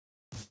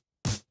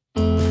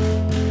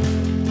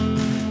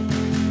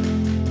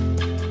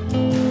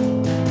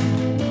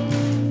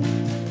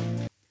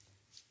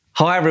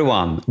Hi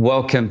everyone,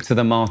 welcome to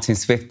the Martin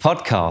Swift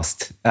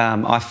podcast.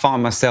 I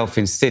find myself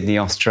in Sydney,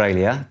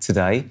 Australia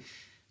today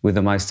with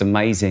the most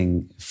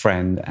amazing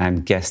friend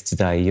and guest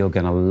today. You're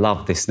going to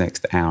love this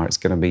next hour. It's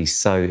going to be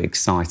so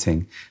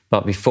exciting.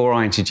 But before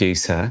I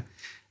introduce her,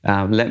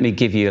 let me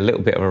give you a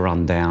little bit of a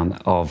rundown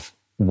of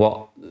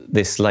what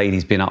this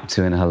lady's been up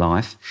to in her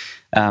life.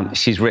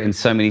 She's written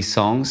so many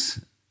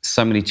songs,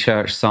 so many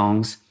church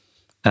songs,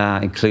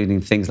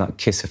 including things like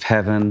Kiss of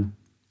Heaven,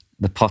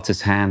 The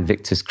Potter's Hand,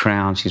 Victor's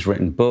Crown. She's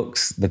written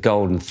books, The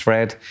Golden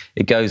Thread.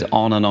 It goes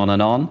on and on and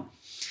on.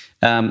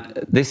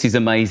 This is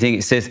amazing.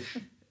 It says,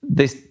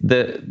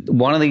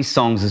 one of these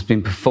songs has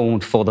been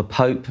performed for the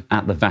Pope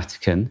at the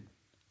Vatican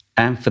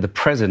and for the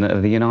President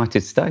of the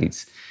United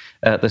States.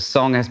 The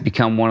song has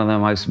become one of the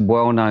most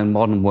well-known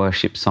modern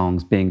worship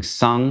songs, being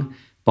sung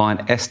by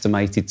an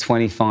estimated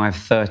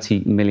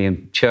 25-30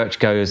 million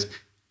churchgoers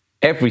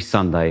every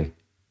Sunday,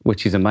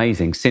 which is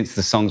amazing, since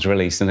the song's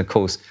release. And of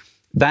course,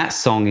 that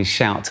song is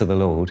Shout to the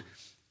Lord,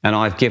 and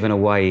I've given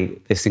away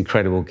this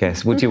incredible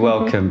guest. Would you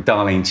welcome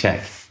Darlene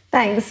Zschech?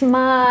 Thanks,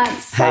 Mark.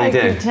 So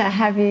good to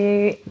have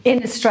you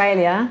in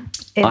Australia.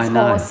 It's I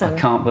know, awesome. I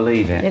can't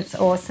believe it. It's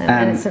awesome,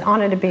 and it's an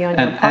honour to be on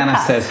your podcast. And Anna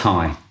says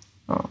hi.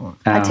 Oh,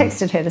 I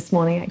texted her this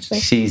morning,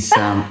 actually. She's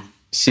your,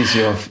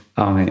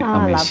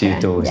 she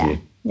adores you.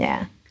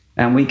 Yeah.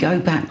 And we go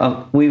back,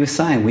 we were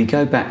saying, we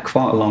go back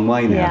quite a long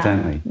way now,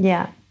 don't we?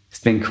 Yeah. It's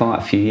been quite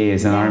a few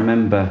years, and I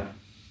remember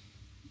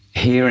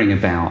hearing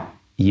about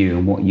you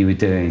and what you were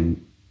doing,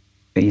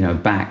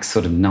 back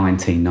sort of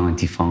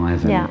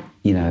 1995, and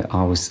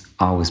I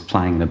was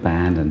playing in a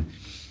band, and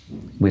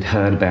we'd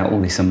heard about all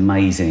this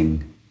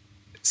amazing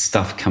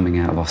stuff coming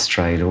out of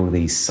Australia, all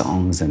these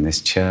songs and this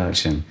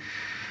church, and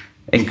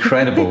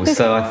incredible.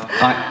 So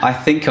I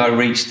think I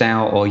reached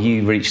out, or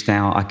you reached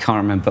out, I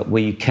can't remember, but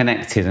we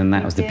connected, and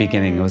that was the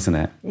beginning, wasn't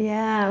it?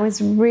 Yeah, it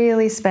was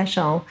really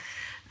special.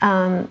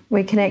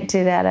 We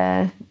connected at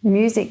a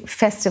music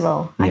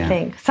festival, I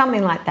think,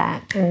 something like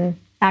that. And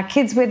our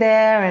kids were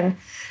there,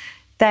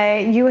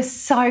 and you were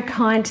so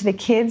kind to the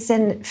kids.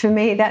 And for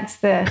me,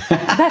 that's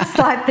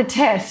like the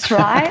test,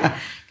 right?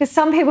 Because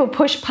some people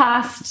push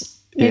past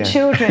your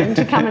children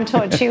to come and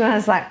talk to you, and I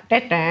was like,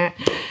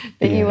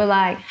 but you were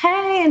like,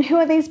 hey, and who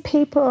are these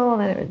people?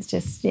 And it was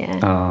just,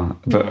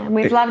 and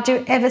we've loved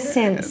you ever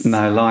since.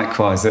 No,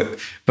 likewise.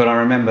 But I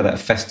remember that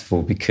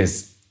festival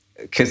because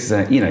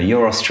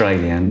you're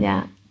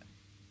Australian,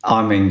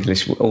 I'm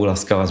English, all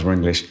us guys were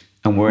English,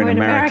 and we're in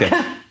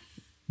America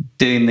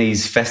doing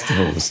these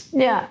festivals.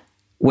 Yeah.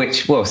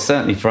 Which, well,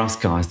 certainly for us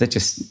guys, they're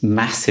just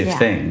massive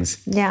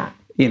things. Yeah.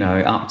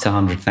 Up to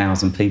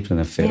 100,000 people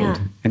in a field. Yeah.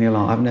 And you're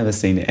like, I've never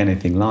seen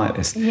anything like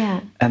this. Yeah.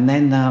 And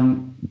then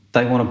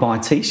they want to buy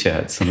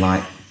T-shirts and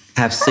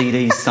have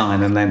CDs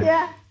signed, and then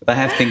they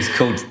have things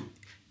called,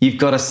 you've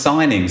got a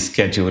signing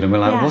scheduled, and we're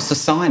like, what's a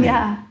signing?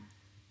 Yeah.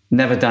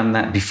 Never done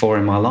that before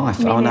in my life.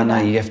 No,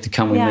 you have to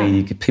come with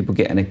me. People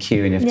get in a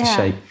queue and you have to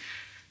shake.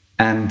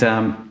 And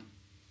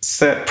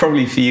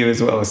probably for you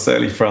as well,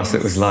 certainly for us,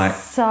 it was like,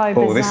 so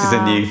bizarre. This is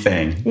a new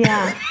thing.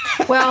 Yeah.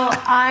 Well,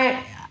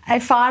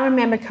 if I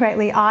remember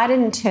correctly, I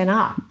didn't turn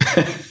up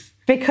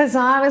because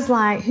I was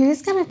like,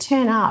 who's going to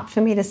turn up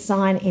for me to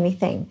sign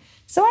anything?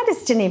 So I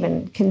just didn't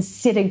even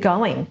consider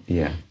going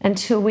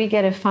until we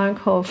get a phone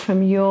call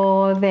from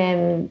your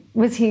manager?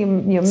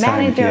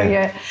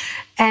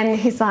 And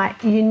he's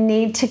like, you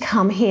need to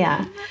come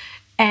here.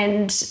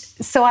 And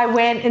so I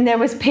went, and there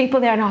was people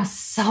there, and I was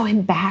so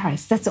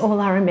embarrassed. That's all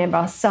I remember.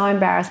 I was so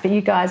embarrassed. But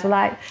you guys were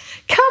like,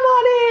 come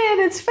on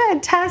in, it's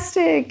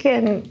fantastic.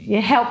 And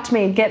you helped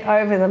me get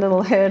over the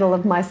little hurdle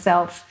of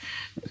myself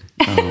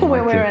when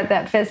we were at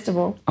that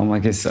festival. Oh my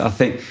goodness. I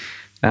think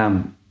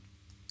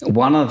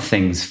one of the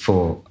things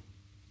for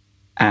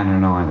Anna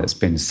and I that's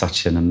been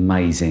such an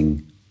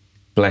amazing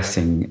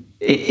blessing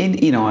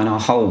in our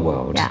whole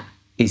world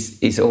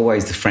is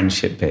always the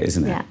friendship bit,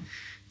 isn't it? Yeah.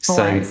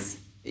 So,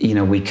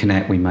 we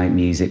connect, we make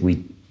music, we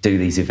do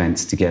these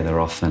events together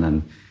often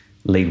and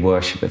lead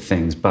worship at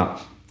things,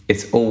 but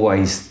it's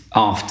always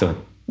after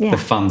the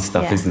fun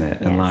stuff, isn't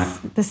it? And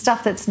the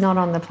stuff that's not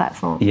on the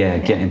platform.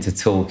 Getting to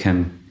talk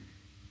and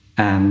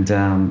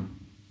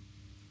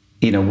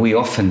we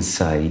often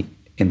say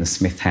in the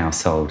Smith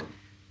household,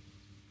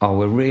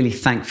 we're really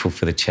thankful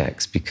for the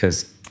Czechs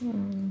because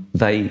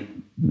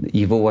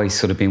you've always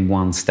sort of been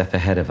one step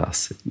ahead of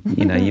us.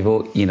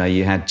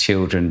 You had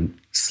children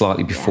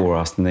slightly before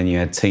us, and then you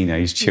had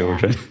teenage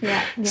children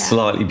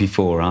slightly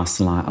before us.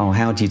 And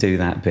how do you do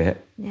that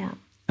bit? Yeah.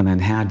 And then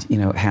how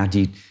do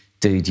you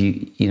do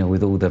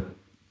with all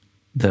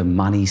the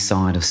money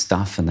side of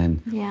stuff, and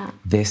then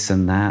this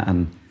and that.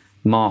 And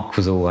Mark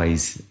was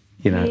always,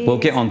 we'll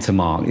get on to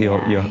Mark,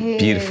 your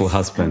beautiful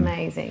husband.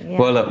 Amazing. Yeah.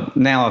 Well, look,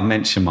 now I've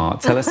mentioned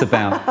Mark. Tell us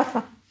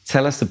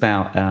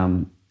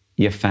about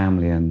your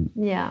family and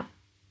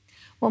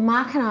Well,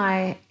 Mark and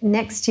I,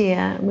 next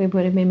year, we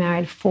would have been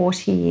married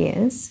 40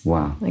 years.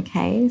 Wow.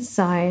 Okay,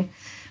 so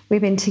we've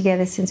been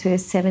together since we were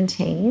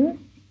 17.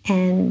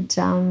 And,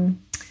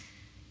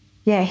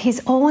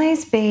 he's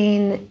always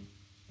been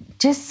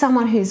just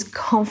someone who's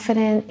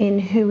confident in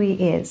who he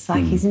is.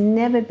 Like he's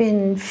never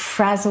been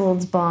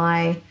frazzled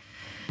by,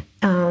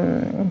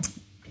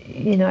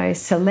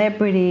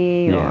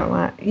 celebrity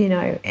or,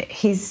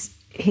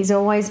 he's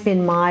always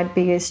been my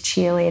biggest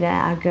cheerleader,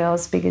 our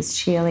girls' biggest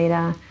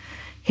cheerleader.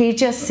 He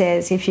just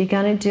says, if you're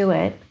going to do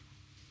it,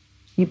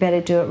 you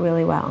better do it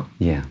really well.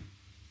 Yeah.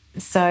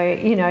 So,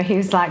 he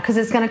was like, because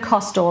it's going to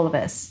cost all of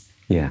us.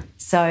 Yeah.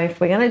 So if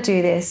we're going to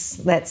do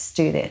this, let's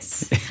do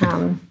this.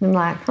 I'm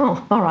like,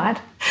 oh, all right.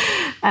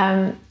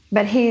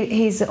 But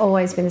he's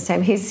always been the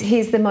same.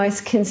 He's the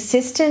most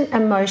consistent,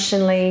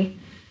 emotionally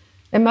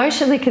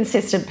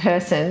consistent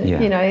person.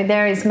 Yeah.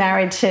 There he's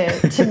married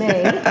to me,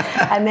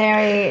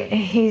 and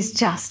he's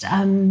just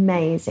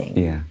amazing.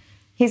 Yeah.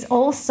 He's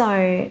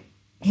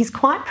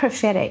quite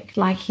prophetic.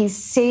 Like he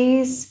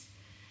sees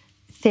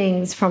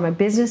things from a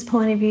business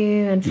point of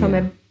view and from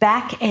a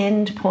back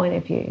end point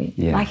of view.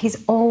 Yeah. Like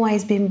he's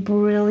always been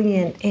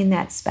brilliant in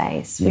that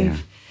space. Yeah.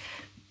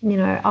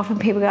 Often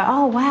people go,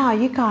 oh, wow,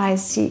 you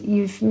guys,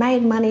 you've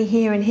made money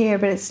here and here,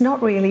 but it's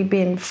not really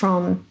been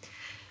from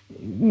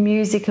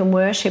music and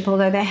worship,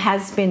 although there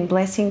has been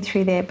blessing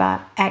through there.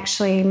 But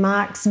actually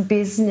Mark's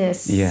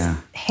business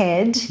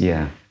head,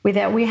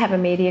 we have a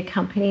media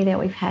company that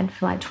we've had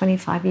for like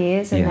 25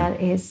 years, and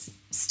that is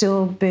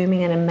still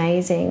booming and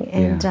amazing.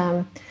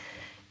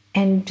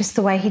 And just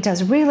the way he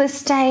does real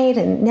estate,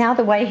 and now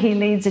the way he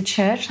leads a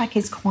church, like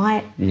he's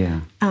quite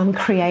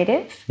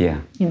creative,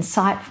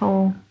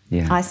 insightful,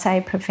 I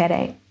say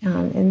prophetic,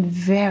 and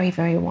very,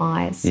 very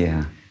wise.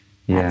 Yeah.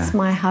 That's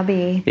my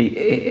hubby.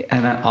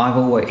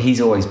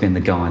 He's always been the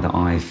guy that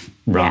I've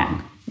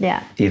rung.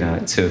 Yeah. At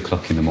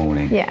 2:00 in the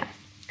morning. Yeah.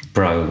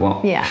 Bro,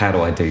 what? Yeah. How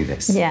do I do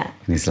this? Yeah.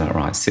 And he's like,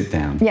 right, sit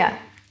down. Yeah.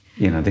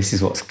 This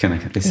is what's gonna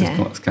happen.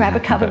 Grab a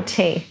cup of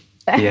tea.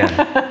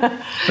 Yeah.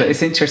 But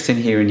it's interesting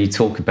hearing you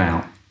talk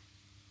about,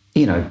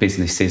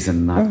 businesses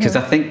and that, because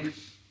I think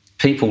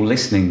people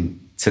listening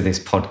to this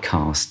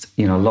podcast,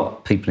 a lot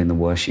of people in the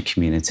worship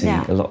community,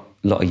 a lot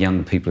of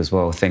young people as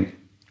well think,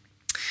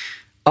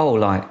 oh,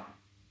 like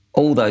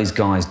all those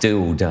guys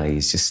do all day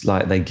is just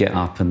like they get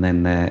up and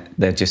then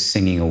they're just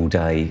singing all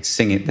day,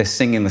 they're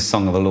singing the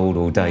song of the Lord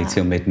all day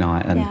till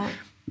midnight, and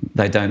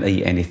they don't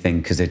eat anything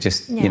because they're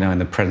just, in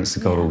the presence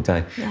of God all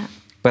day. Yeah.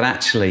 But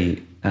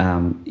actually,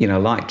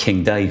 like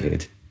King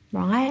David,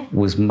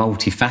 was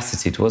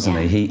multifaceted, wasn't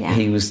he?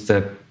 He was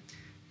the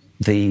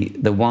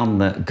one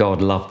that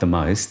God loved the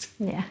most.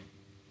 Yeah.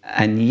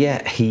 And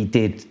yet he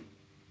did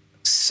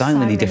so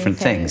many different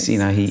things.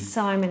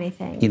 So many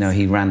things.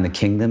 He ran the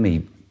kingdom.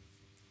 He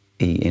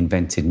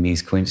invented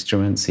musical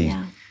instruments. He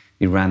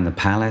ran the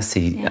palace.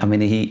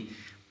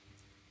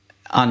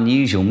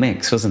 Unusual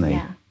mix, wasn't he?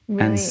 Yeah.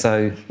 Really, and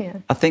so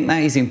I think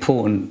that is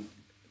important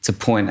to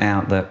point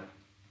out that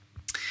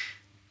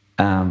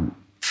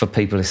for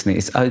people listening,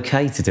 it's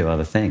okay to do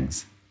other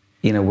things.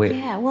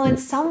 Well, in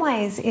some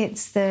ways, it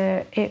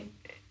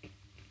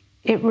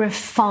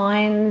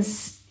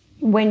refines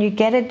when you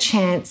get a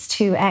chance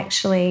to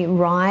actually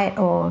write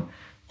or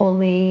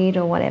lead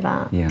or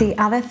whatever. Yeah. The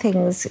other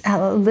things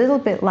are a little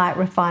bit like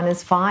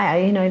refiner's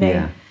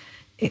fire.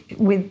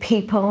 With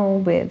people,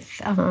 with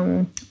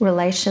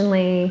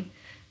relationally,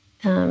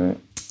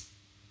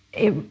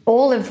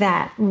 all of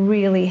that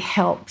really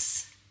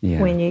helps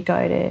when you go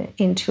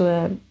into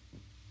a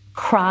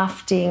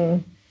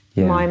crafting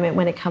moment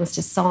when it comes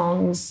to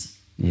songs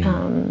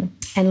and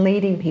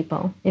leading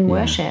people in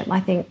worship. I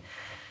think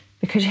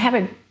because you have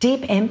a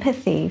deep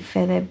empathy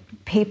for the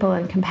people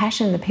and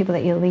compassion, the people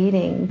that you're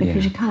leading,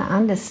 because you kind of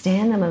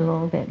understand them a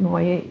little bit more.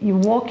 You're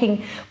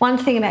walking. One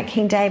thing about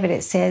King David,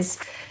 it says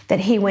that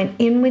he went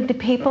in with the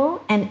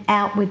people and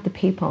out with the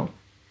people.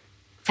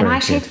 And I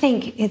actually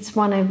think it's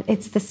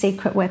the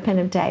secret weapon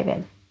of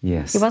David.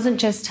 Yes. He wasn't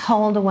just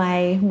holed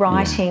away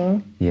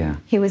writing. Yeah.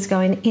 He was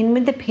going in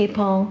with the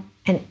people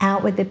and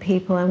out with the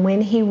people. And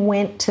when he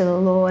went to the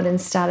Lord and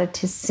started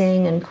to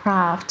sing and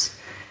craft,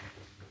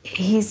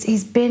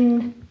 he's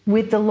been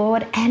with the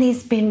Lord and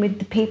he's been with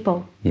the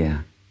people.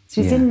 Yeah.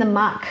 So he's in the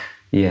muck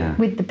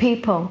with the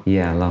people.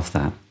 Yeah, I love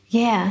that.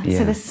 Yeah.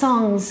 So the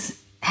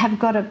songs have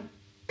got a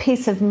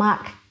piece of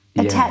muck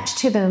attached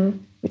to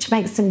them, which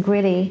makes them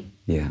gritty.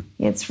 Yeah.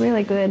 It's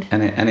really good.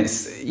 And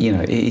it's,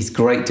 it's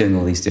great doing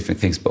all these different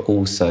things, but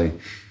also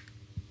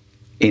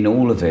in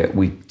all of it,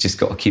 we've just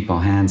got to keep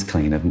our hands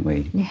clean, haven't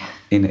we? Yeah.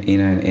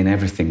 In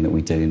everything that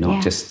we do,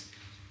 not just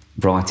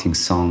writing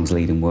songs,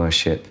 leading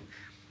worship,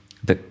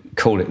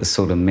 call it the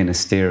sort of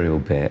ministerial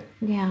bit.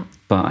 Yeah.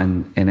 But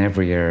in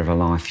every area of our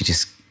life, you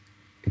just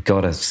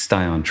got to stay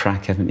on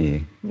track, haven't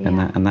you?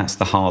 Yeah. And that's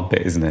the hard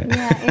bit, isn't it?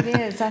 Yeah, it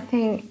is, I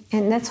think.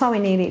 And that's why we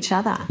need each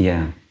other.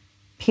 Yeah.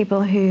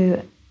 People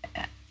who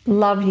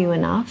love you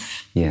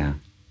enough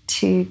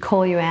to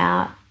call you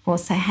out or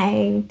say,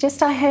 hey,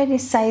 I heard you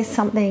say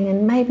something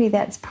and maybe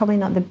that's probably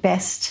not the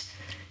best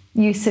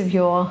use of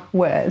your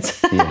words.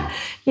 Yeah.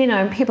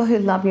 People who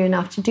love you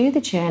enough to do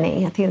the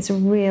journey. I think it's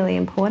really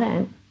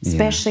important,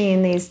 especially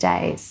in these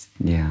days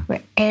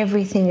where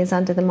everything is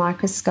under the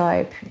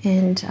microscope.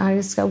 And I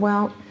just go,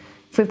 well,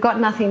 if we've got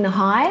nothing to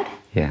hide,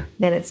 yeah,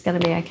 then it's going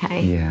to be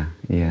okay. Yeah,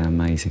 yeah,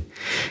 amazing.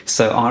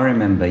 So I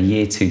remember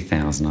year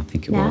 2000, I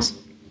think it was,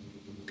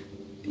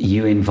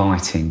 you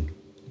inviting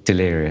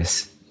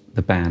Delirious,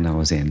 the band I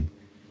was in,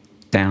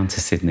 down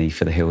to Sydney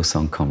for the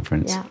Hillsong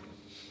conference. Yeah.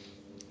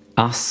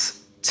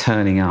 Us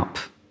turning up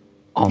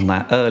on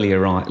that earlier,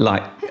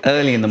 like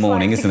early in the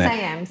morning, isn't it? 6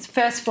 a.m.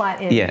 First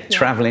flight in. Yeah,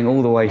 travelling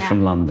all the way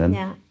from London.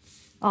 Yeah.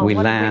 Oh, we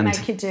what land. did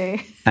we make you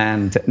do?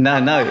 And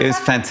no, it was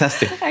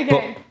fantastic.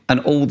 Okay. And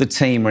all the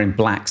team were in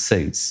black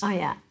suits. Oh,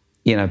 yeah.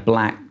 You know,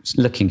 black,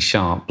 looking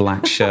sharp,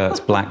 black shirts,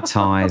 black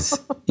ties,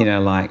 you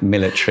know, like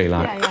military,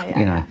 like,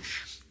 you know.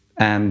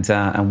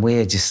 And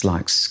we're just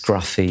like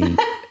scruffy,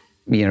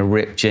 you know,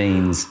 ripped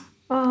jeans,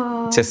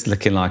 just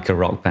looking like a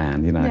rock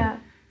band, you know. Yeah.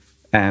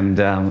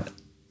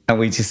 And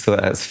we just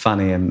thought that's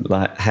funny, and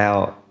like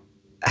how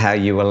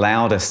you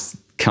allowed us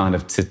kind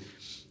of to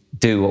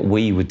do what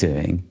we were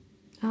doing.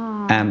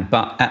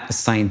 But at the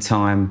same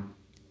time,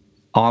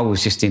 I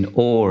was just in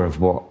awe of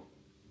what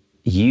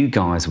you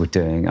guys were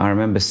doing. I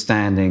remember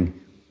standing,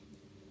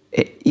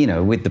 you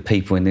know, with the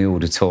people in the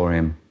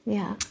auditorium,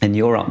 and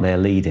you're up there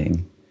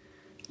leading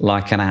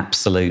like an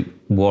absolute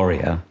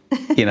warrior.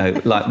 You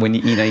know, like when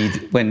you know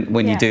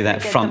when you do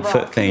that front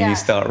foot thing, you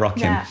start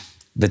rocking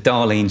the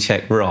Darlene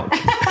Zschech rock,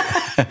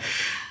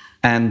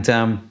 and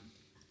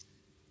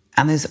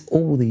there's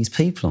all these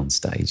people on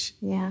stage.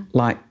 Yeah,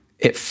 like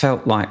it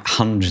felt like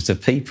hundreds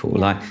of people.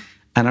 Like,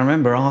 and I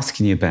remember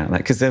asking you about that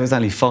because there was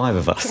only 5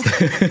 of us.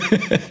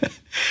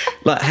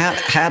 Like,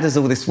 how does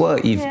all this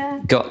work?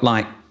 You've got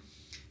like,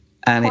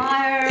 and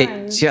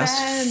it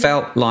just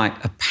felt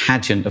like a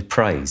pageant of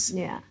praise.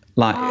 Yeah.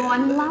 Like, oh, I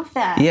love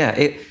that. Yeah,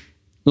 it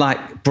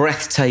like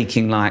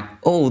breathtaking. Like,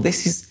 oh,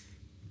 this is.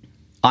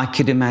 I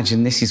could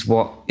imagine this is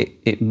what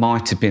it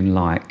might have been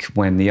like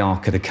when the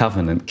Ark of the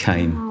Covenant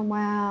came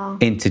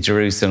into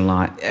Jerusalem.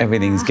 Like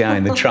everything's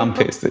going, the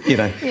trumpets, you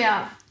know.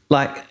 Yeah.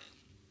 Like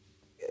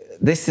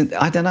this.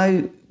 I don't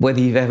know whether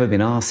you've ever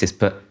been asked this,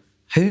 but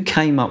who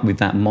came up with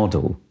that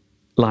model?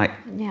 Like,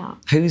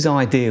 whose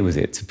idea was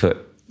it to put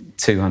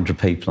 200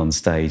 people on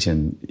stage?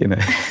 And you know,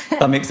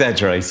 I'm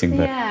exaggerating,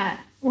 but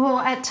well,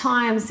 at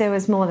times there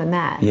was more than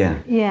that. Yeah.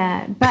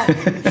 Yeah, but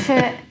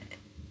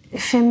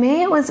for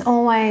me, it was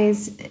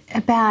always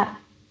about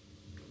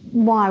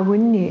why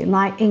wouldn't you?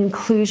 Like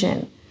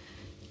inclusion.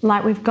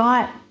 Like we've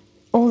got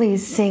all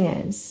these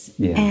singers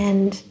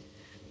and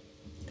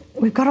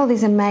we've got all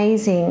these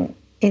amazing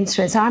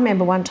instruments. I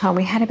remember one time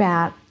we had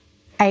about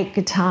 8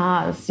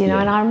 guitars, you know,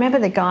 and I remember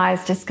the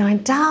guys just going,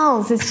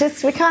 Darls, it's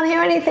just, we can't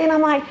hear anything.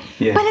 I'm like, but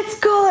it's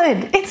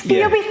good.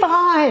 You'll be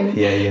fine.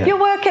 You'll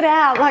work it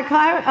out. Like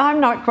I'm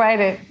not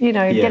great at, you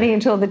know, getting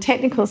into all the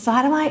technical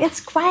side. I'm like, it's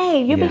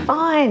great. You'll be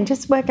fine.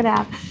 Just work it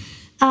out.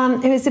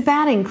 It was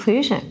about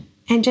inclusion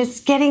and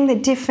just getting the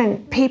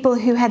different people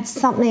who had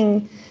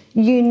something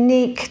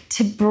unique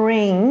to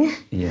bring.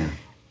 Yeah.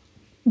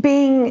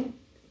 Being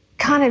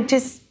kind of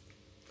just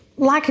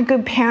like a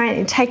good parent,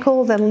 you take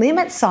all the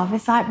limits off.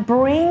 It's like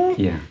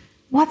bring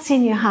what's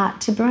in your heart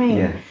to bring.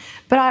 Yeah.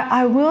 But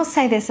I will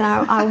say this,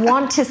 and I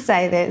want to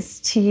say this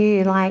to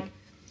you. Like,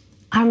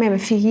 I remember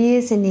for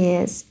years and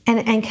years,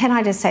 and can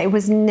I just say, it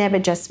was never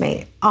just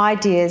me.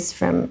 Ideas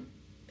from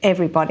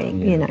everybody,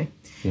 you know.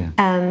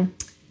 Yeah.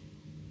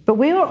 But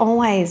we were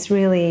always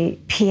really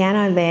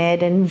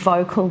piano-led and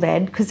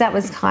vocal-led because that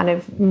was kind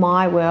of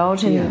my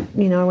world. And,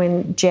 you know,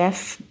 when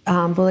Jeff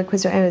Bullock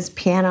it was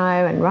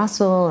piano and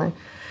Russell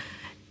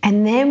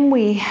and then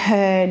we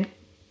heard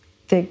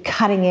the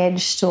Cutting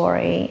Edge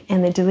story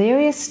and the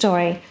Delirious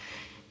story.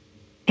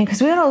 And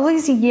because we had all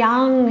these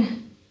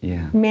young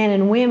men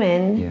and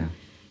women,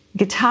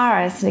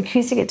 guitarists and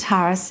acoustic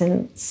guitarists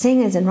and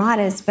singers and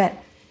writers, but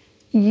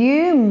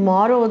you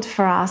modelled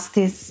for us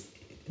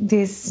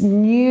this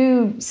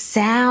new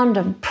sound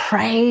of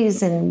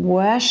praise and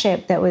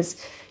worship that was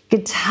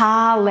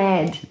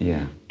guitar-led.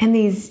 Yeah. And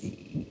this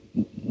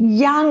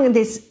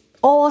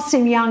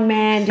awesome young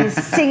man just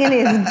singing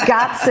his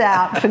guts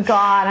out for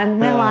God. And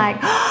we're like,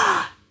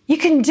 oh, you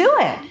can do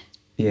it.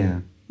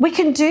 Yeah. We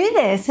can do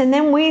this. And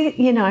then we,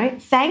 you know,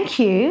 thank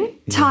you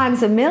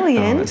times a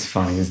million. Oh, that's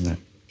funny, isn't it?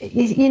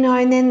 You know,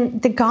 and then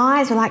the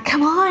guys were like,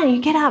 come on,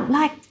 you get up.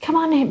 Like, come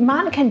on,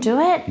 Martin can do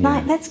it. Yeah.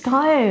 Like, let's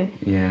go.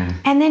 Yeah.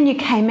 And then you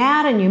came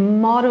out and you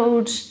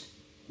modelled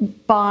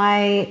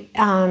by,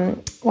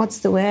 what's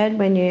the word,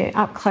 when you're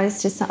up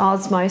close to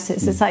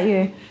osmosis. It's like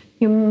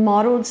you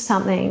modelled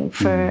something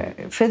for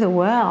the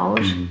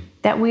world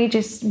that we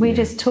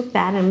just took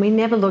that and we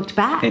never looked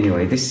back.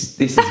 Anyway, this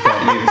is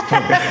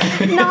about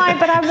you. No,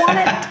 but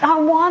I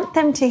want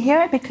them to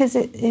hear it because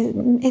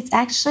it's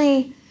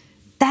actually,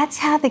 that's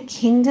how the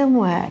kingdom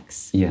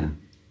works. Yeah,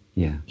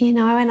 yeah. You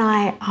know, and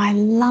I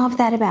love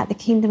that about the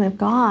kingdom of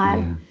God.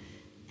 Yeah.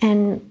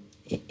 And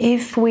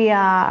if we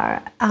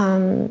are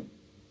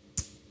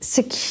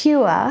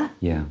secure,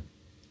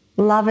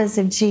 lovers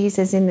of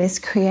Jesus in this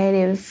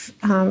creative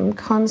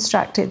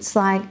construct, it's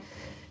like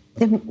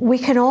we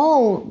can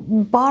all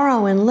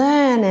borrow and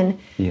learn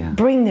and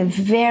bring the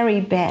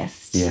very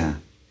best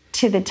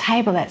to the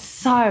table. That's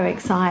so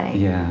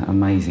exciting. Yeah,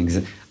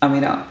 amazing. I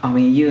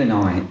mean, you and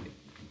I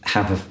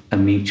have a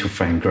mutual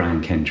friend,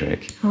 Graham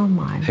Kendrick. Oh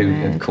my who,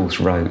 word. of course,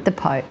 wrote the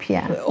Pope.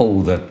 Yeah,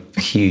 all the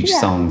huge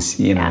songs.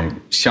 You know,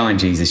 Shine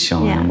Jesus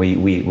Shine, and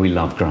we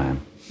love Graham.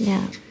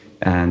 Yeah,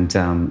 and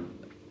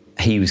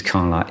he was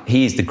kind of like,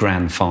 he is the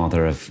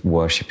grandfather of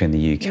worship in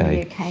the UK. In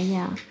the UK,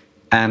 yeah.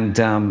 And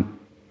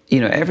you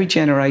know, every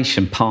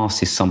generation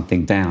passes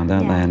something down,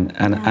 don't they?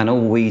 And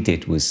all we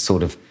did was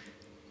sort of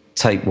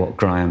take what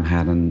Graham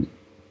had and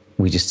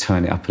we just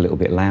turn it up a little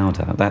bit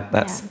louder.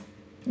 That's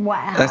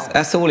wow.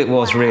 That's all it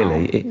was,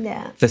 really.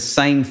 The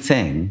same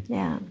thing.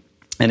 Yeah.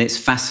 And it's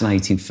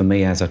fascinating for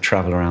me as I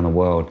travel around the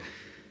world,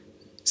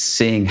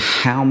 seeing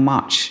how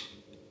much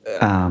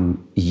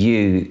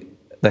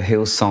the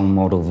Hillsong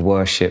model of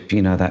worship, you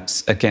know,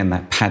 that's again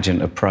that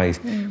pageant of praise.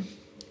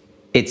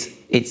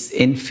 It's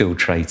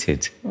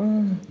infiltrated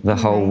the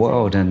whole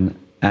world, and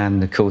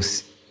of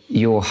course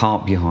your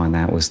heart behind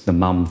that was the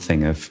mum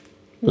thing of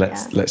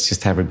let's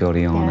just have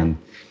everybody on,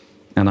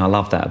 and I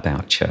love that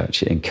about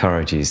church. It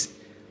encourages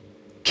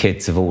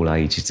kids of all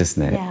ages,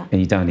 doesn't it? Yeah. And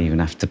you don't even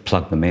have to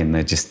plug them in;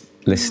 they're just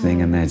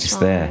listening and they're just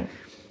there.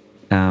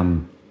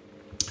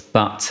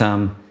 But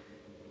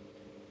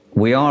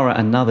we are at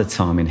another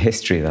time in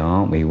history, though,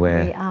 aren't we?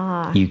 Where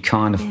you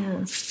kind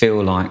of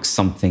feel like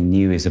something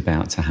new is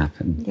about to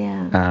happen.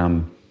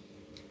 Yeah.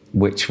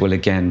 Which will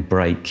again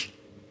break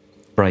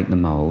the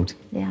mould.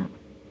 Yeah.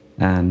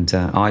 And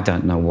I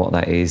don't know what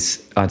that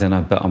is. I don't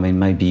know, but I mean,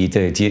 maybe you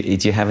do. Do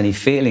you have any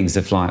feelings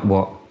of like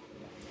what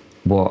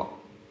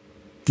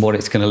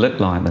it's going to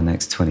look like the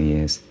next 20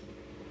 years?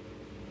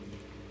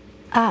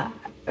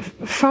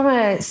 From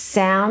a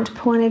sound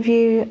point of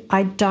view,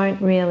 I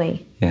don't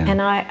really. Yeah. And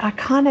I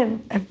kind of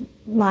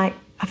like,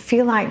 I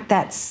feel like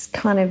that's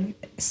kind of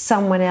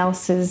someone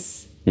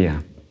else's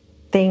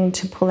thing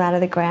to pull out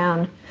of the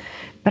ground.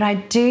 But I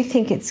do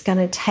think it's going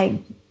to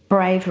take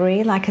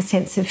bravery, like a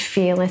sense of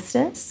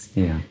fearlessness.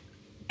 Yeah.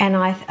 And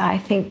I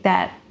think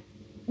that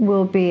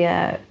will be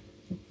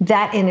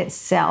that in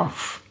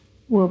itself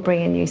will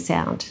bring a new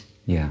sound.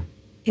 Yeah.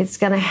 It's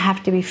going to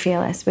have to be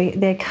fearless.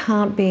 There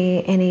can't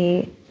be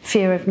any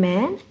fear of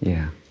man.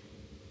 Yeah.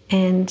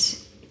 And,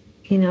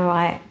 you know,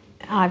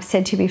 I've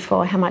said to you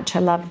before how much I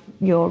love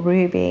your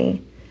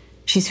Ruby.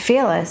 She's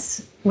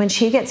fearless. When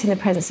she gets in the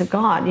presence of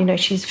God, you know,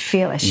 she's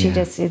fearless. She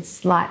just,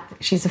 it's like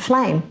she's a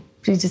flame.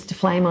 She's just a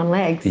flame on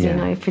legs, you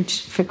know,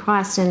 for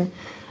Christ. And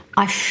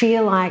I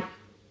feel like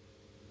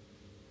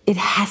it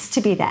has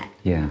to be that.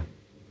 Yeah.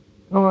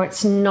 Or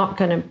it's not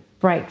going to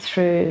break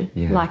through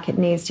like it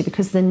needs to,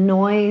 because the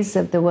noise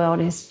of the world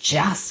is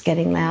just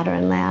getting louder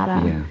and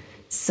louder. Yeah.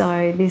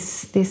 So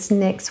this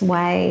next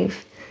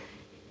wave,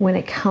 when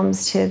it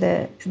comes to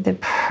the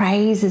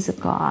praises of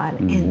God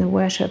and the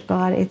worship of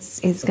God,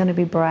 it's going to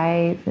be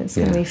brave. It's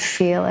going to be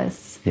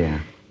fearless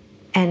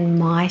and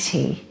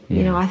mighty. Yeah.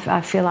 You know,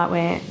 I feel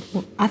like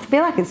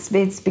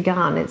it's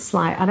begun. It's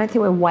like, I don't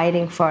think we're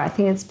waiting for it. I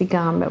think it's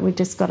begun, but we've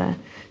just got to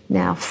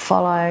now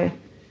follow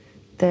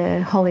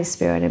the Holy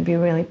Spirit and be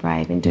really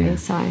brave in doing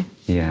so.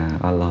 Yeah,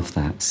 I love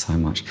that so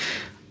much.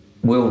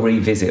 We'll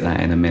revisit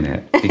that in a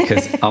minute,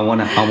 because I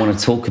want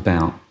to talk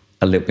about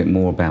a little bit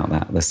more about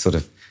that. The sort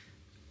of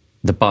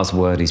the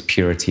buzzword is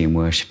purity in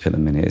worship at the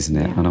minute, isn't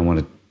it? Yeah. And I want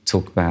to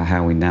talk about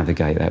how we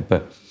navigate that.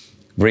 But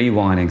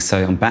rewinding,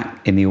 so I'm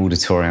back in the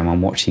auditorium.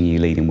 I'm watching you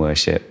leading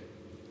worship,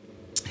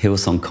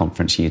 Hillsong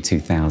Conference year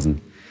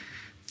 2000,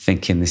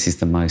 thinking this is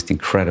the most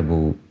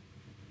incredible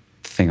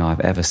thing I've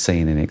ever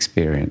seen and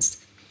experienced.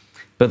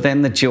 But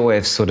then the joy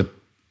of sort of,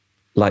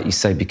 like you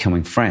say,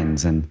 becoming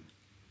friends and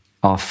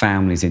our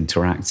families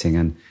interacting.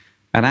 And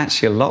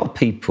actually a lot of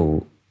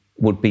people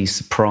would be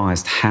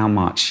surprised how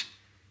much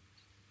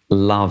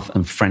love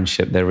and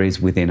friendship there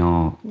is within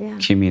our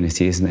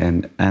community, isn't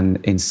it? And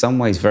in some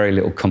ways, very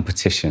little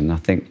competition. I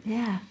think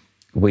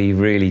we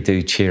really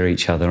do cheer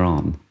each other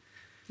on.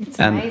 It's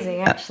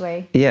amazing,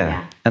 actually.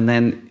 And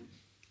then,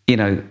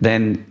 you're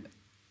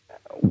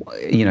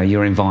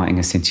inviting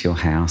us into your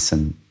house,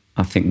 and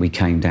I think we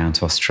came down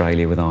to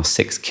Australia with our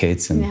 6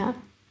 kids and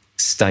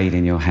stayed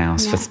in your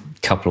house for a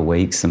couple of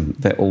weeks,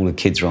 and all the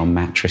kids are on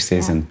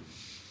mattresses and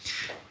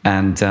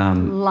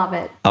love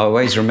it. I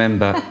always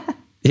remember,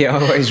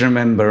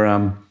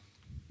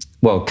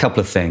 a couple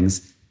of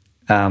things.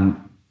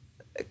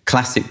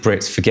 Classic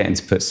Brits forgetting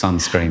to put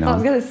sunscreen on. I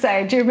was going to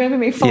say, do you remember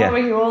me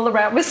following you all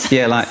around with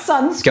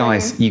sunscreen?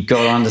 Guys, you've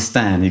got to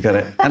understand. You've got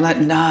to... And like,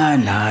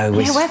 no.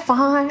 We're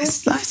fine.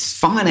 It's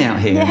fine out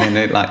here. Yeah. And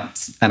then like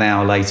an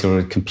hour later,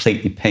 we're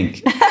completely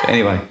pink. But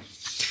anyway.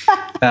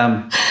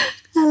 The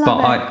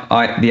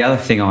other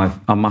thing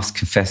I must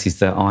confess is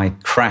that I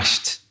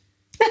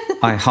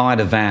hired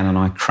a van and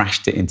I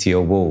crashed it into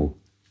your wall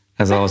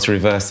as I was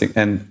reversing,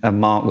 and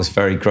Mark was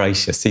very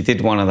gracious. He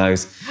did one of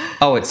those,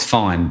 it's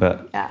fine,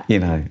 but,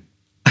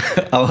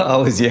 I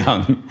was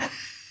young.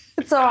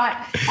 It's all right.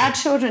 Our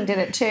children did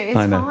it too. It's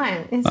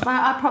fine. It's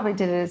fine. I probably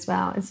did it as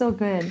well. It's all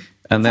good.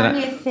 And it's then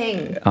only a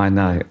thing. I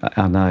know,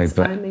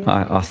 but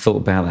I thought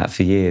about that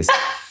for years.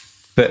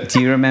 But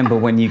do you remember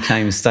when you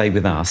came and stayed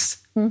with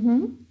us?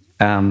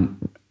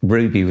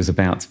 Ruby was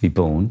about to be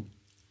born.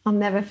 I'll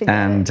never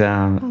forget it.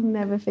 I'll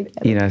never forget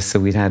it. You know, so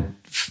we'd had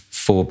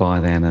 4 by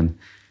then,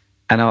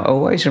 and I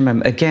always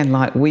remember, again,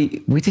 like we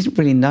didn't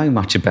really know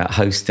much about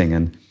hosting,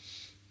 and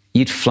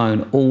you'd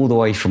flown all the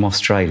way from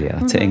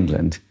Australia to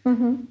England,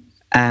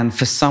 and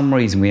for some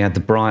reason we had the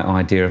bright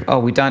idea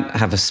of, we don't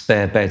have a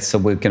spare bed, so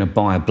we're going to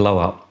buy a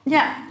blow-up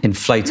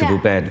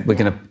inflatable bed. We're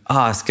going to,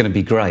 it's going to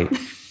be great.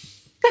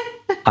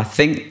 I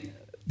think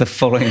the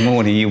following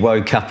morning you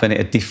woke up and it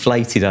had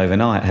deflated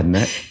overnight, hadn't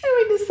it? And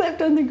we just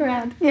slept on the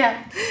ground.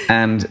 Yeah.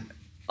 And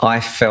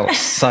I felt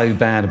so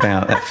bad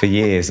about that for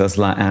years. I was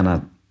like,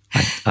 Anna,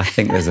 I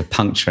think there's a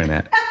puncture in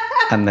it.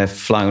 And they've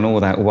flown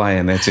all that way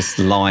and they're just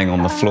lying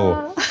on the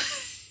floor.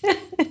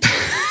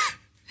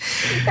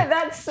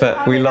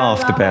 But we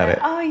laughed about it.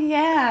 Oh,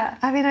 yeah.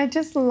 I mean, I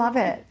just love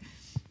it.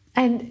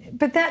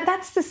 But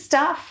that's the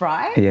stuff,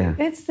 right? Yeah.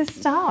 It's the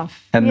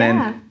stuff. And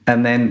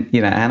then,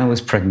 you know, Anna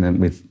was pregnant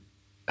with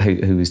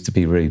who was to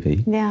be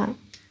Ruby. Yeah.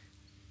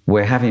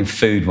 We're having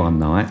food one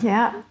night.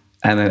 Yeah.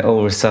 And then all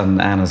of a sudden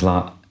Anna's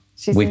like,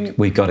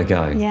 we got to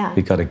go. Yeah.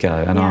 We got to go.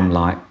 And I'm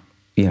like,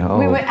 you know,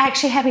 we were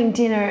actually having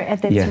dinner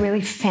at this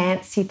really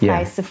fancy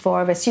place, the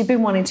 4 of us. You've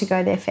been wanting to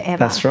go there forever.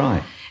 That's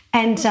right.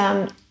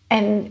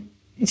 And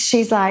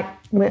she's like,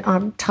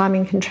 I'm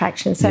timing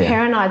contractions. So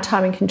her and I are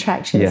timing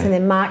contractions. And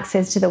then Mark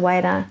says to the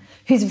waiter,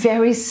 who's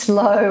very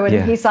slow,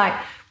 and he's like,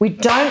 we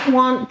don't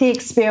want the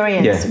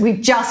experience. We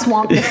just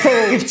want the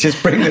food.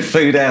 Just bring the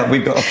food out.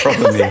 We've got a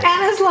problem here.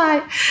 Anna's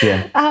like,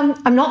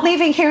 I'm not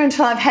leaving here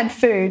until I've had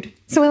food.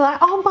 So we're like,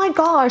 oh my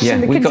gosh. Yeah,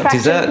 and we got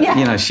dessert. Yeah.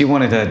 You know, she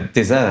wanted a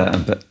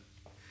dessert, but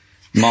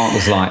Mark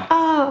was like,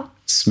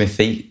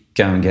 Smithy,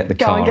 go and get the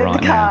car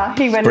right now.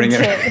 He went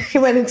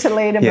into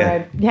leader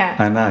mode. Yeah.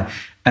 I know.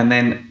 And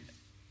then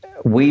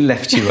we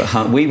left you at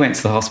home. We went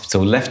to the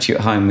hospital, left you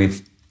at home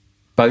with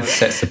both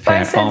sets of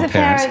parents. Both sets of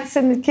parents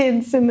and the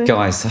kids. And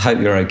Guys, I hope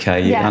you're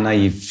okay. I know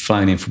you've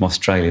flown in from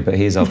Australia, but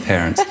here's our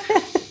parents.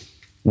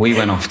 We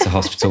went off to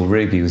hospital.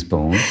 Ruby was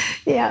born.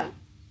 Yeah.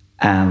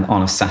 And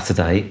on a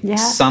Saturday.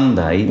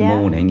 Sunday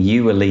morning,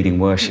 you were leading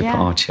worship at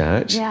our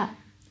church. Yeah.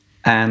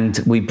 And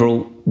we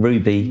brought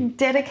Ruby.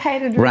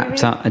 Dedicated Ruby.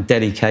 Wrapped up and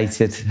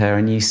dedicated her,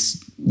 and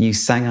you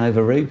sang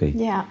over Ruby.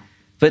 Yeah.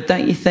 But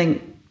don't you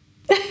think,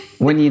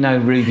 when you know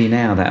Ruby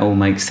now, that all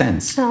makes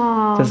sense,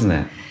 doesn't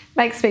it?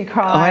 Makes me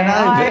cry. I know,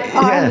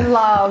 I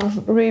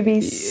love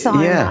Ruby so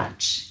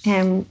much.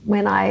 And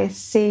when I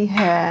see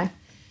her,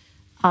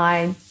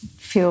 I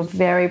feel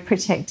very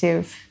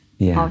protective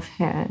of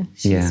her.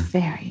 She's a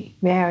very,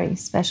 very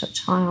special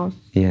child.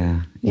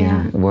 Yeah.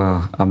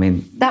 Well, I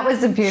mean... That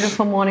was a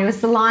beautiful morning. It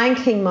was the Lion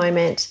King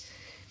moment.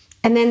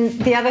 And then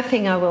the other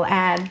thing I will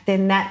add,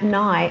 then that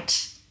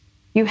night,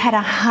 you had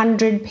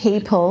 100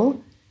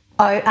 people...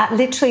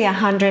 literally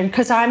 100,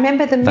 because I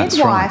remember the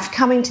midwife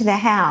coming to the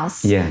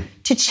house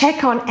to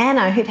check on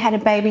Anna, who'd had a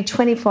baby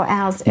 24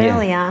 hours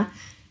earlier,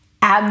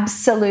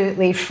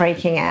 absolutely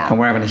freaking out. And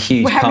we're having a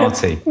huge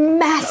party.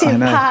 Massive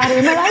party.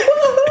 And we're like,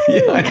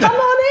 woo, come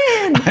on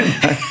in. I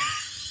know.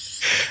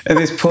 And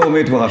this poor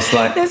midwife's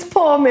like...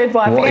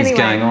 What is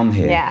going on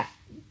here? Yeah,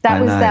 that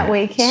was that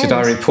weekend. Should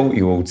I report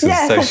you all to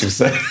the social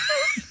service?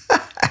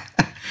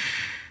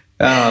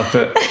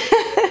 But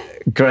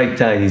great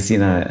days, you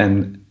know,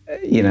 and...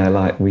 You know,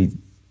 like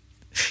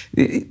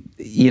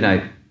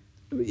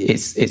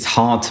it's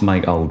hard to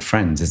make old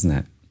friends, isn't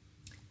it?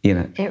 You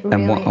know, it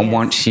really is. And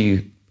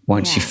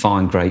once you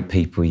find great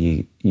people,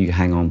 you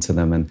hang on to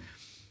them, and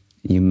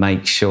you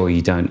make sure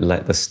you don't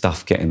let the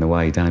stuff get in the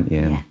way, don't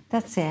you? Yeah,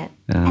 that's it.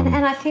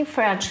 And I think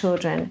for our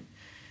children,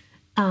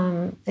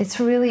 it's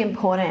really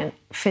important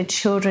for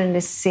children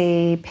to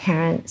see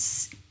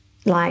parents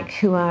like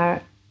who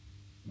are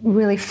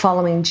really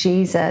following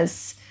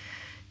Jesus.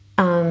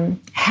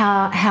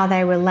 How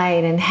they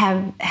relate and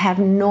have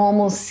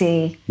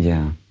normalcy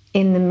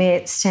in the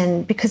midst.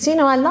 And because, you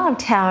know, I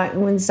loved how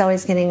when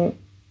Zoe's getting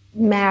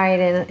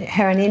married and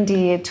her and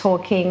Indy are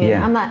talking,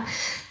 and I'm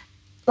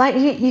like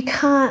you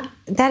can't,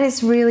 that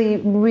is really,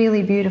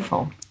 really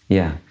beautiful.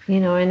 Yeah. You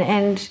know,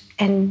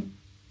 and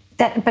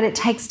that, but it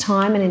takes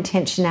time and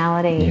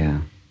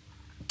intentionality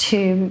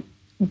to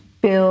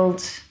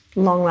build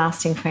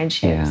long-lasting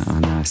friendships. Yeah, I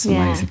know, it's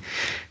amazing.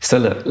 So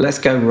look, let's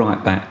go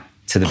right back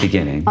to the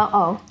beginning.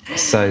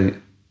 So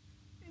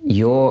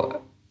you're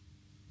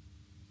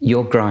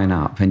growing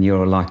up and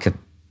you're like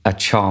a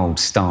child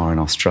star in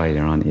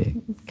Australia, aren't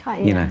you?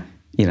 You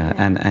know,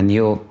 and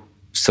you're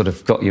sort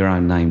of got your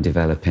own name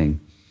developing,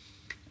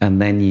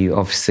 and then you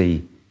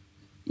obviously,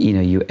 you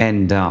know, you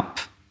end up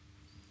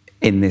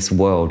in this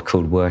world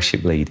called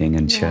worship leading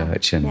and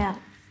church and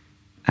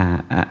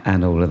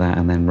all of that,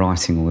 and then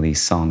writing all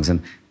these songs.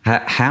 And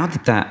how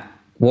did that?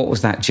 What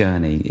was that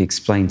journey?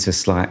 Explain to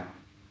us, like,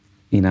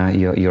 you know,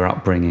 your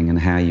upbringing and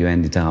how you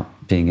ended up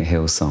being at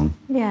Hillsong.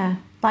 Yeah,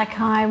 like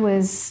I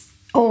was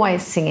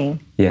always singing.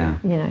 Yeah.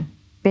 You know,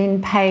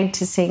 been paid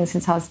to sing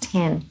since I was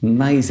 10.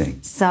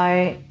 Amazing.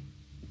 So,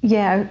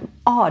 yeah,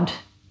 odd.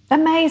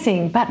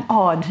 amazing, but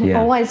odd. Yeah.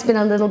 Always been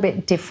a little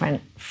bit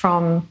different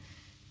from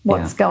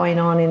what's going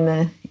on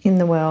in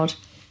the world.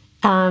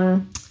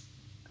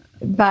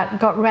 But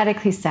got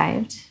radically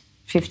saved,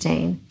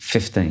 15.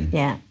 15?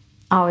 Yeah.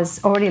 I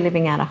was already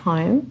living out of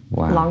home.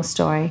 Wow. Long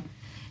story.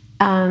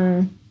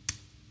 And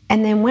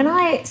then when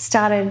I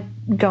started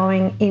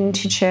going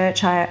into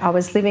church, I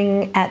was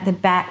living at the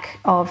back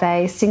of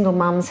a single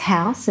mum's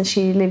house, and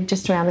she lived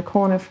just around the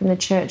corner from the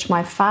church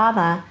my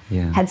father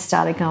had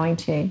started going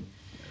to.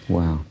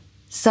 Wow.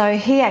 So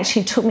he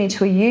actually took me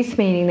to a youth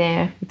meeting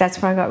there.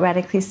 That's where I got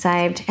radically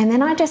saved. And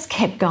then I just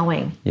kept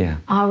going. Yeah.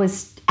 I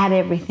was at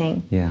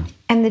everything. Yeah.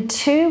 And the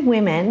two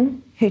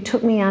women who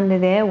took me under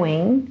their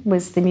wing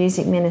was the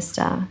music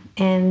minister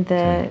and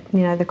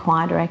the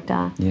choir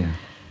director. Yeah.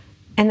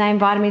 And they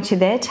invited me to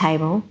their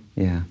table.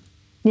 Yeah.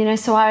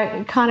 So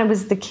I kind of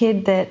was the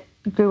kid that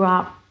grew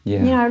up,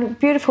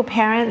 beautiful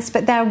parents,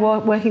 but they were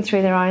working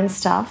through their own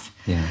stuff.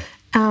 Yeah.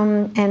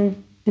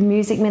 And the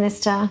music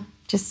minister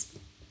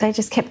they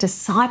just kept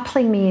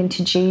discipling me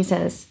into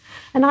Jesus.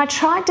 And I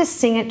tried to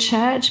sing at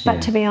church,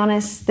 but to be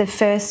honest, the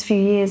first few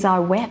years I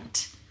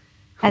wept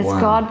as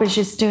God was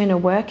just doing a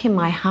work in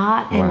my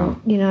heart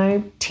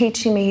and,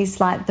 teaching me. He's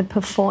like,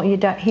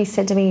 he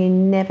said to me, you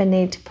never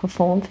need to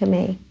perform for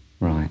me.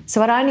 Right.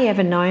 So I'd only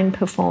ever known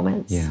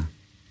performance. Yeah.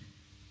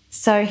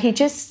 So he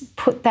just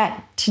put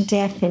that to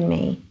death in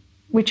me,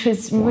 which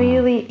was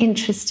really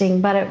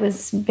interesting, but it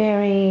was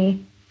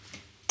very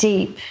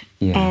deep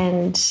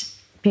and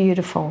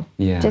beautiful.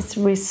 Yeah. Just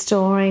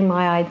restoring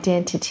my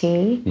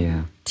identity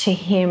to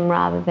him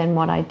rather than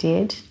what I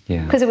did.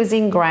 Yeah. Because it was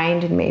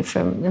ingrained in me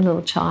from a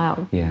little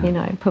child,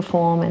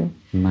 perform and...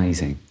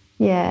 Amazing.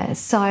 Yeah.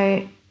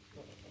 So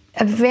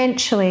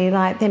eventually,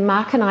 then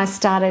Mark and I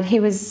started,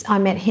 I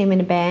met him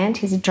in a band,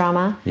 he's a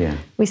drummer. Yeah.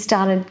 We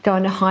started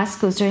going to high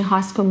schools, doing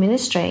high school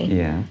ministry.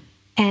 Yeah.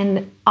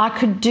 And I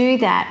could do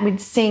that. We'd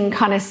sing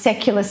kind of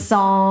secular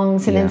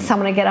songs and then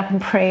someone would get up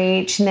and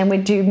preach, and then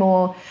we'd do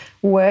more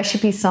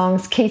worshipy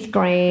songs, Keith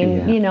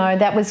Green,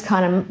 that was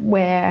kind of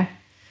where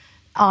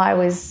I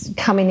was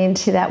coming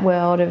into that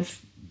world of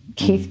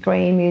Keith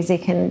Green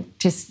music and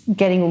just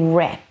getting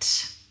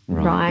wrecked,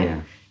 right?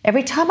 Yeah.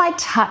 Every time I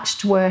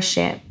touched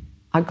worship,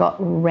 I got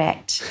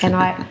wrecked, and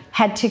I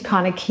had to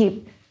kind of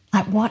keep,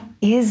 what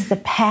is the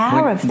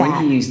power of that?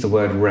 When you use the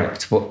word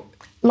wrecked, what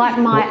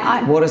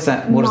does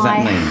that mean?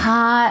 My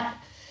heart,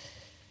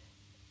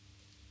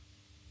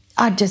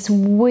 I'd just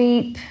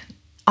weep.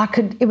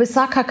 It was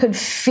like I could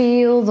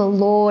feel the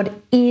Lord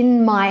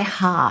in my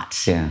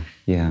heart. Yeah,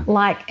 yeah.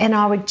 And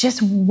I would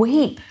just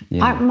weep.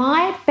 Yeah.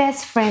 My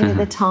best friend at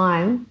the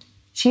time,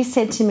 she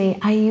said to me,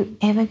 are you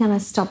ever going to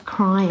stop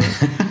crying?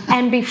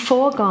 And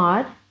before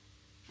God,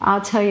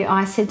 I'll tell you,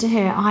 I said to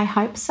her, I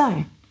hope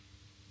so.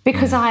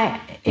 Because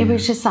it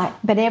was just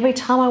but every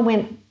time I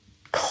went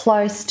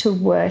close to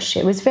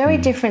worship, it was very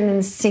different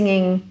than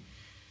singing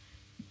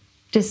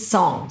just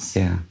songs.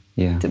 Yeah,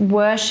 yeah. The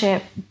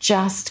worship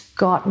just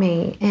got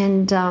me.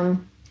 And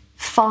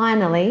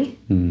finally,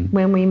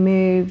 when we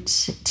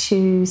moved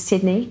to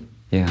Sydney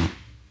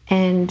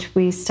and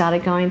we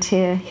started going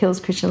to Hills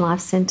Christian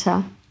Life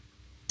Centre,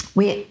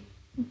 we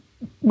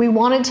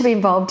wanted to be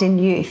involved in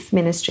youth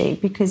ministry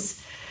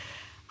because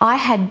I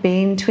had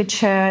been to a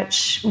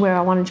church where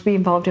I wanted to be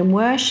involved in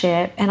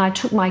worship, and I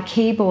took my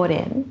keyboard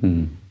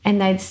in and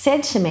they'd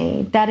said to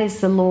me, that is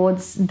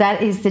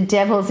the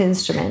devil's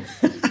instrument.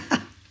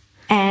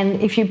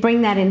 And if you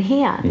bring that in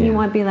here, you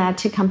won't be allowed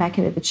to come back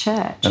into the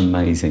church.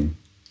 Amazing.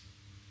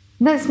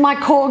 That's my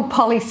Korg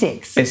Poly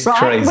 6. It's right?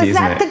 crazy, was isn't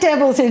that it? the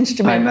devil's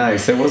instrument? I know.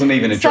 So it wasn't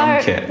even a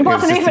drum kit. It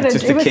wasn't even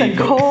just it was a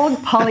keyboard.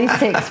 Korg Poly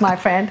 6, my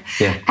friend.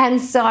 Yeah. And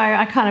so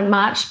I kind of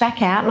marched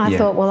back out, and I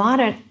thought, well, I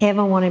don't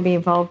ever want to be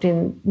involved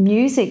in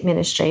music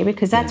ministry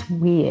because that's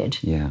weird.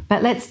 Yeah.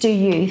 But let's do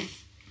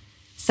youth.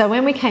 So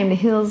when we came to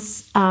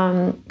Hills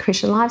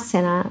Christian Life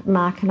Centre,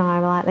 Mark and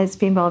I were like, let's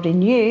be involved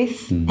in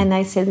youth. And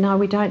they said, no,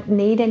 we don't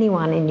need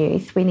anyone in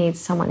youth. We need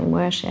someone in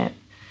worship.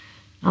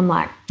 I'm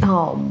like,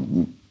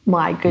 oh,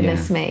 my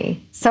goodness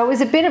me. So it was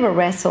a bit of a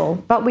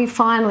wrestle, but we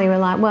finally were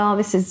like, well,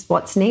 this is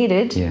what's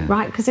needed,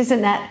 right? Because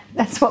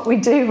that's what we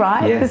do,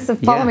 right? Yeah. This is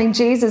following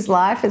Jesus'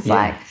 life. It's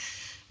like,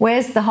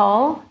 where's the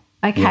hole?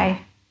 Okay,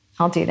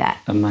 I'll do that.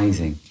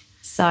 Amazing.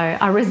 So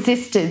I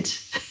resisted.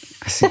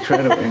 It's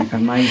incredible,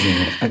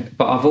 amazing.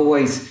 But I've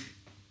always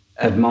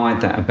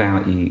admired that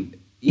about you.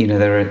 You know,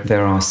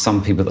 there are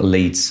some people that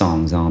lead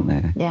songs, aren't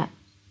there? Yeah.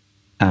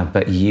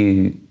 But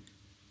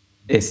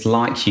it's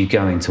like you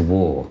going to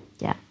war.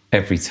 Yeah.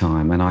 Every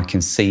time, and I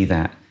can see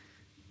that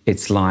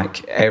it's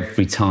like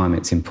every time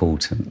it's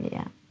important.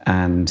 Yeah.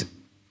 And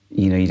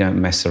you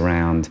don't mess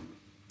around.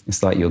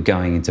 It's like you're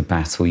going into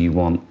battle.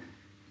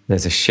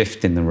 There's a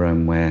shift in the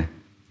room where,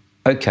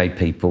 okay,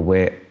 people,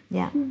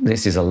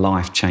 this is a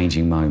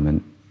life-changing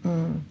moment.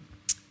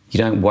 You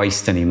don't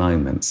waste any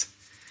moments.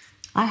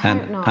 I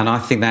hope not. And I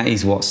think that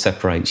is what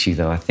separates you,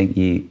 though. I think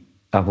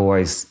I've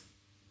always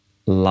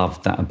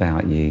loved that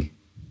about you.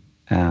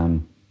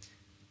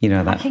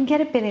 I can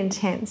get a bit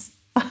intense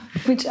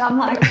which I'm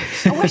like,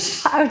 I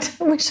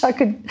wish I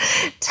could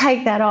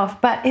take that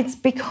off. But it's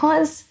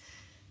because,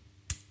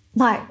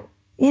 like,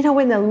 you know,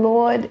 when the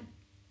Lord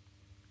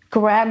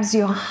grabs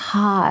your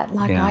heart,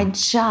 like I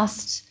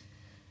just,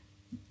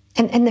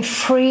 and the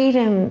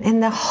freedom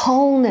and the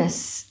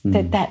wholeness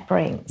that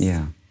brings.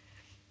 Yeah.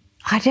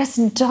 I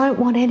just don't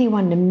want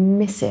anyone to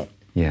miss it.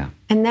 Yeah.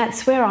 And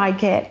that's where I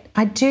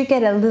do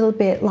get a little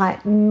bit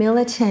like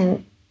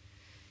militant,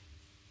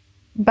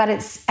 but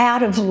it's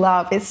out of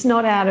love. It's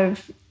not out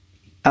of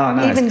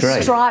even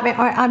striving.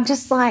 I'm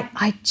just like,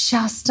 I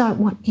just don't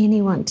want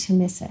anyone to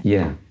miss it.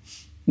 Yeah.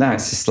 No,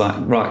 it's just like,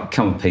 right,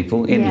 come on,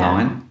 people, in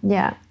line.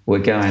 Yeah. We're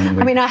going.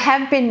 I mean, I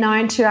have been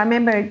known to, I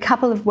remember a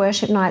couple of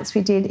worship nights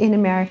we did in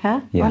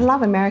America. Yeah. I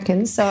love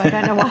Americans, so I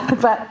don't know why,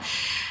 but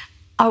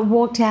I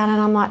walked out and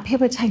I'm like,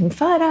 people are taking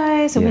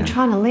photos and we're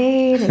trying to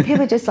lead and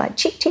people are just like,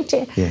 chick, chick,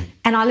 chick. Yeah.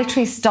 And I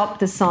literally stopped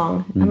the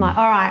song. I'm like,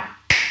 all right.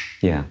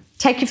 Yeah.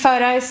 Take your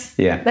photos.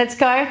 Yeah. Let's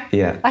go.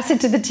 Yeah. I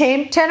said to the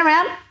team, turn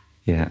around.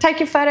 Yeah. Take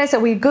your photos. Are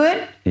we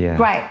good? Yeah.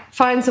 Great.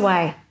 Phones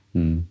away.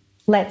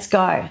 Let's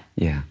go.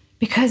 Yeah.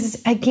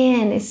 Because,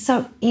 again, it's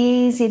so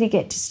easy to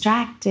get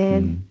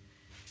distracted,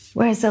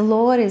 whereas the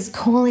Lord is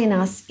calling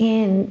us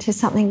in to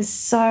something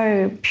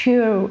so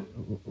pure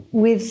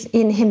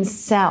within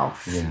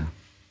himself. Yeah.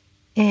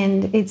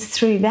 And it's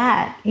through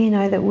that, you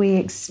know, that we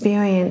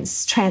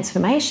experience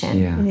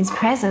transformation in his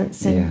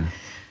presence. And,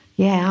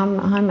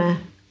 I'm a...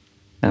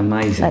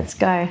 Amazing. Let's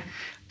go.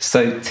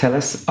 So tell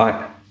us,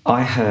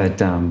 I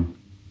heard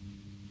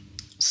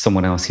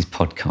someone else's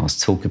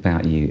podcast talk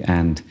about you,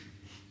 and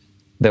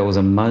there was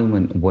a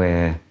moment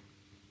where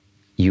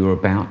you were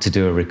about to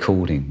do a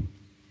recording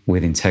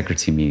with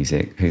Integrity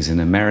Music, who's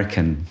an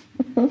American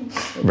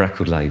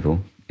record label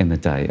in the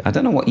day. I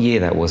don't know what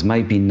year that was,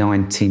 maybe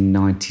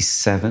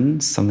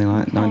 1997, something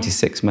like that,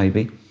 96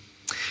 maybe.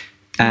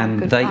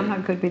 And I'm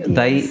not good with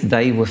years.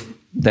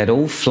 they'd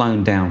all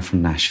flown down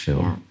from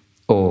Nashville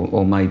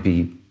or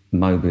maybe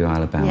Mobile,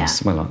 Alabama,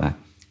 somewhere like that,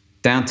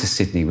 down to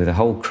Sydney with a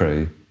whole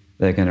crew.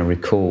 They're going to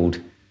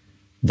record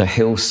the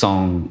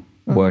Hillsong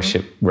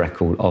worship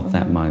record of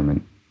that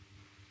moment.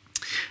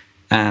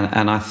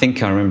 And I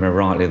think I remember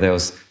rightly, there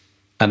was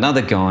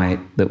another guy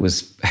that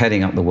was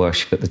heading up the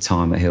worship at the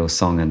time at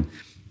Hillsong, and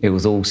it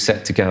was all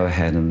set to go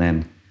ahead. And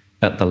then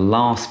at the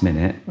last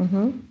minute,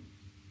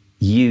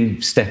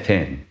 you step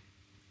in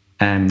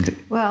and...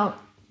 Well,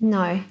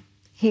 no,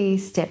 he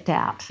stepped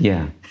out.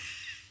 Yeah.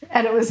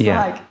 And it was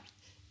like,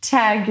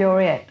 tag,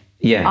 you're it.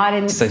 Yeah. I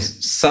didn't... So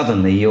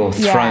suddenly you're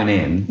thrown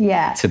in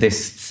to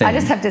this thing. I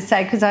just have to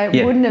say, because I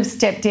wouldn't have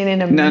stepped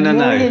in a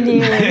million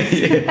years.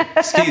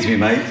 Excuse me,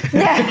 mate.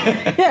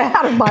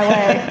 Out of my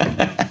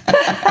way.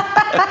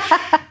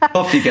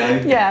 Off you go.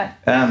 Yeah.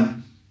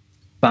 And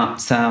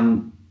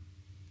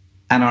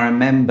I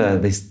remember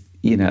this,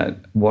 you know,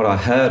 what I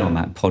heard on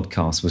that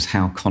podcast was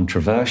how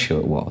controversial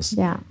it was.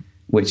 Yeah.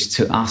 Which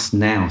to us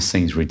now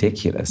seems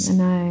ridiculous. I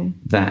know.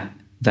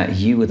 That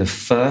you were the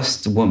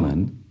first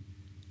woman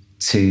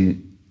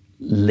to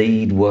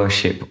lead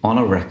worship on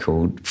a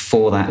record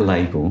for that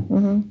label,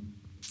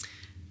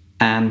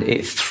 and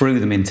it threw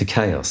them into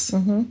chaos.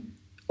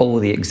 All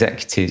the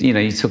executives, you know,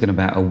 you're talking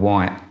about a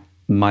white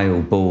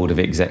male board of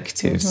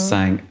executives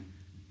saying,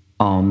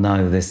 oh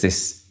no, there's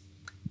this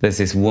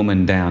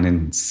woman down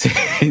in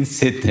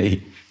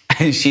Sydney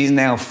and she's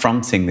now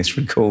fronting this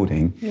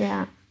recording.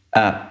 Yeah.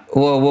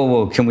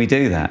 Whoa, can we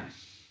do that?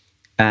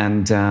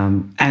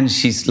 And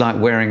she's like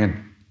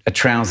wearing a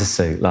trouser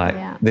suit,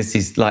 like this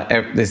is like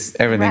this,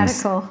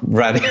 everything's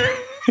radical.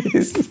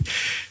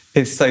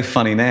 It's so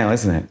funny now,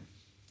 isn't it?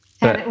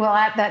 But, well,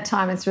 at that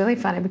time it's really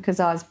funny because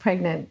I was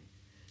pregnant.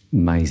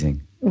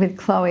 Amazing. With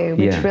Chloe,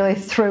 which really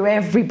threw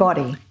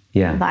everybody.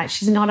 Yeah. Like,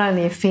 she's not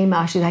only a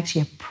female, she's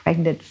actually a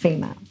pregnant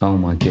female. Oh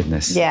my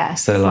goodness. Yeah.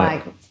 So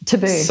like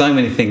taboo. So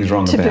many things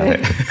wrong about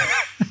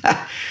it.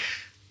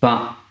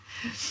 But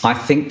I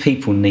think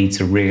people need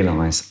to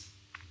realise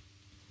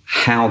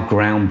how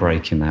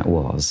groundbreaking that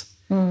was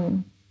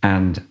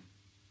and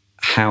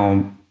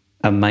how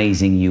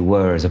amazing you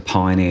were as a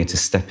pioneer to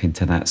step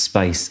into that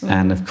space.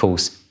 And of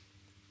course,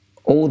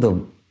 all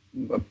the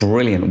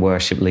brilliant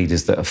worship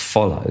leaders that have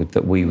followed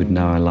that we would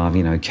know and love,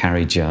 you know,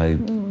 Carrie Joe,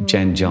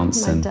 Jen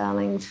Johnson. My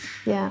darlings,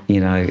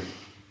 you know,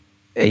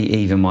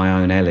 even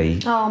my own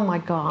Ellie. Oh my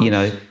God. You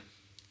know,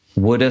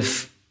 would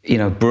have, you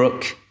know,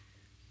 Brooke,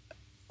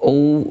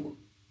 all,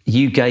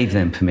 you gave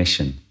them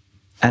permission.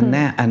 And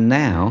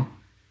now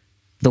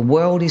the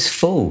world is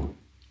full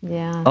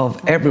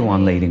of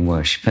everyone leading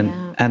worship.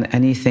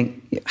 And you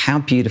think, how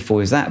beautiful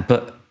is that?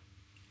 But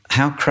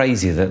how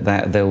crazy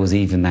that there was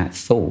even that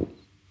thought.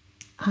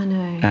 I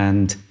know.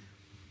 And,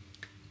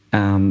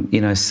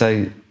 you know,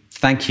 so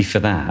thank you for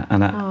that.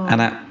 And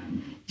that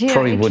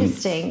probably wouldn't...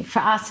 Interesting for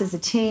us as a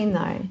team,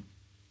 though.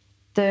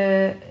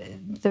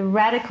 The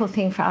radical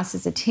thing for us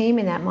as a team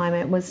in that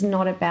moment was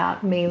not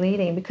about me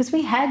leading, because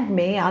we had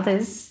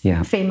others,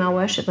 female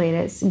worship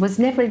leaders. It was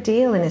never a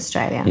deal in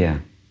Australia. Yeah.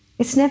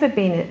 It's never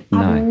been...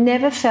 I've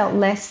never felt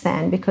less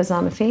than because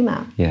I'm a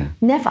female. Yeah.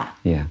 Never.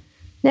 Yeah.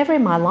 Never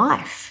in my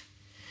life.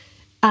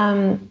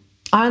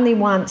 only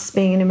once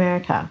being in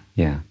America.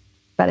 Yeah.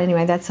 But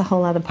anyway, that's a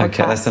whole other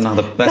podcast.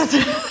 Okay,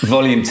 that's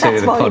volume 2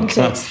 of the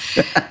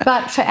podcast.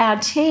 But for our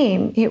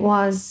team, it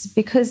was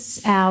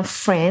because our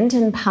friend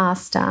and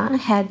pastor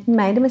had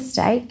made a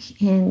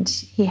mistake and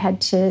he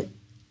had to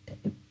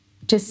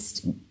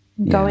just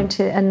go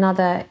into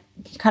another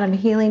kind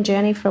of healing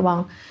journey for a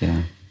while.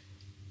 Yeah.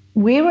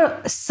 We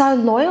were so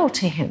loyal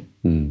to him.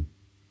 Mm.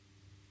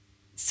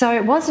 So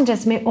it wasn't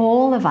just me.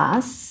 All of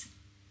us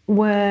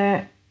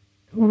were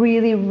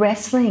really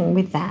wrestling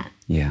with that.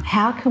 Yeah.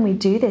 How can we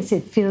do this?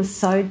 It feels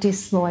so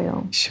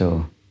disloyal.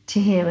 Sure. To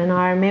him. And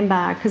I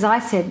remember, because I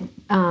said,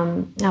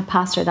 our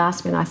pastor had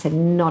asked me, and I said,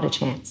 not a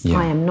chance. Yeah.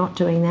 I am not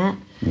doing that.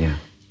 Yeah.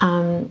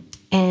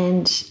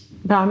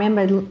 But I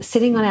remember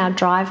sitting on our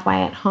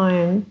driveway at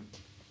home,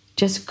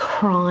 just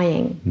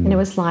crying. And it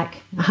was like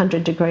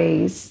 100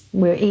 degrees.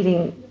 We were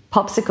eating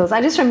popsicles.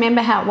 I just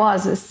remember how it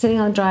was. I was sitting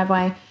on the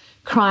driveway,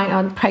 crying.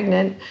 I'm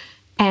pregnant.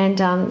 And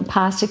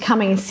pastor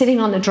coming and sitting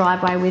on the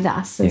driveway with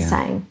us and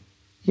saying,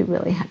 you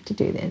really have to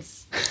do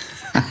this.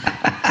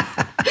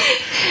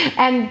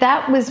 And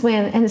that was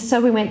when, and so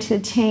we went to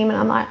the team and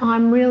I'm like,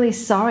 I'm really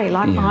sorry.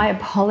 Like, I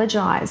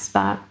apologise,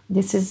 but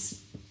this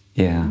is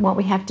what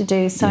we have to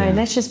do. So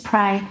let's just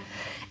pray.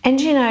 And,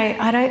 you know,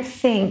 I don't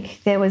think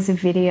there was a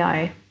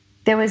video.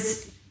 There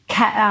was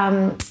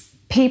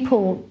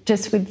people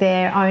just with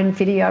their own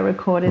video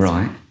recorders.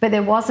 Right. But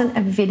there wasn't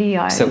a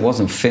video. So it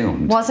wasn't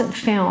filmed? Wasn't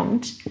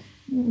filmed.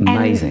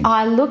 Amazing. And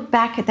I look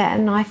back at that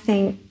and I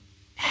think,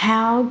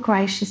 how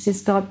gracious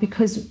is God?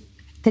 Because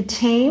the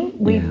team,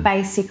 we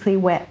basically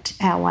wept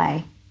our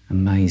way.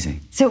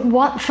 Amazing. So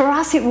for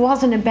us, it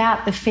wasn't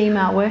about the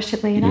female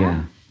worship leader.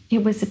 Yeah.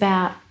 It was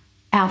about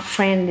our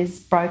friend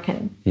is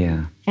broken.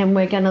 Yeah. And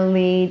we're going to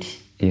lead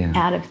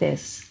out of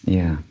this.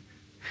 Yeah.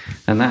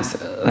 And that's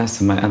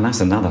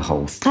another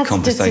whole conversation.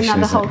 That's just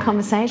another whole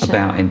conversation.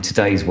 About in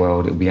today's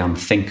world, it would be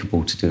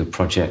unthinkable to do a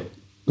project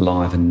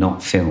live and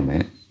not film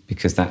it,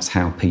 because that's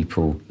how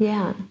people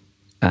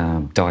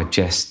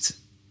digest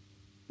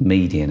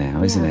media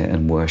now, isn't it?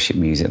 And worship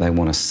music. They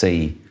want to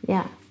see.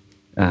 Yeah.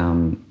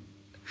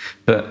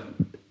 But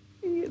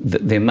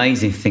the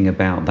amazing thing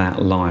about that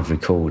live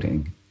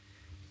recording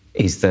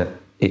is that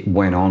it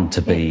went on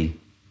to be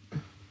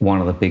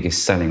one of the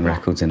biggest selling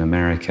records in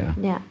America.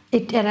 Yeah.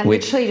 It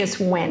literally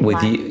just went.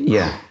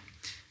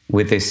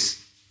 With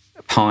this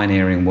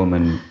pioneering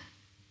woman,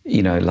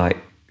 you know, like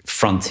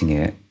fronting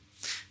it.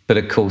 But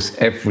of course,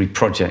 every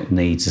project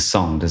needs a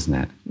song, doesn't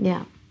it?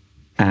 Yeah.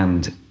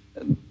 And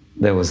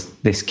there was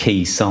this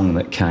key song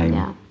that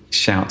came,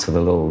 Shout to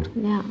the Lord.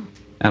 Yeah.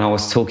 And I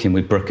was talking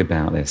with Brooke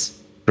about this,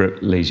 Brooke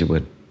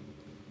Leisurewood,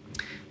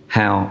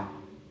 how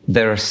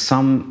there are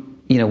some,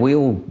 you know, we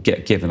all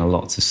get given a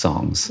lots of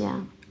songs. Yeah.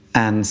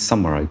 And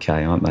some are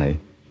okay, aren't they?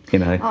 You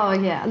know? Oh,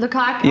 yeah. Look,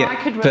 I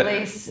could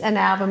release an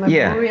album of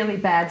really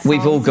bad songs.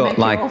 We've all got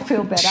like all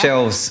feel better.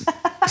 shelves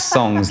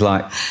songs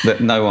like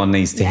that no one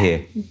needs to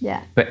hear.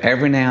 Yeah. But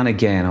every now and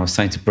again, I was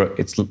saying to Brooke,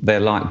 they're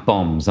like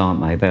bombs,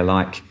 aren't they? They're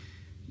like,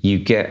 you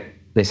get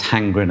this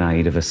hand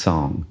grenade of a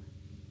song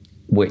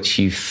which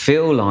you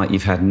feel like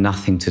you've had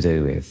nothing to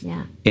do with,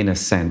 in a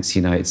sense.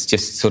 You know, it's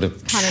just sort of...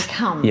 Kind of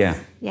comes. Yeah.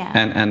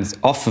 And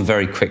often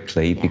very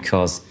quickly,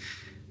 because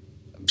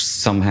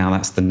somehow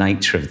that's the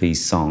nature of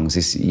these songs.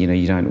 Is, you know,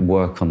 you don't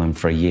work on them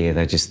for a year,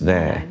 they're just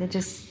there. No, they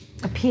just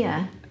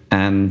appear.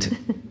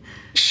 And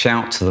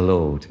Shout to the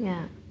Lord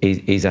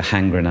is a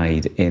hand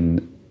grenade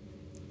in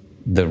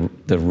the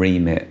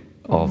remit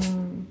of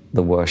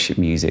the worship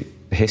music,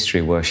 the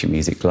history of worship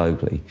music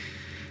globally.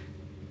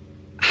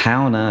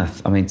 How on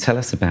earth, I mean, tell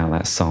us about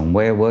that song.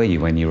 Where were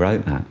you when you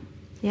wrote that?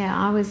 Yeah,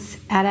 I was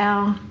at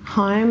our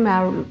home,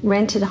 our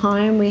rented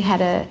home. We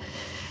had a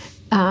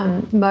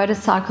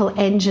motorcycle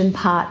engine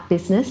part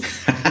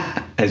business.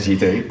 As you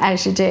do.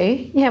 As you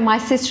do. Yeah, my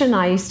sister and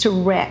I used to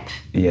rep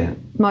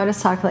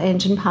motorcycle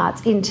engine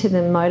parts into the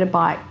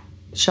motorbike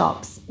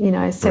shops, you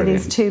know. So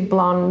Brilliant. These two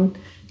blonde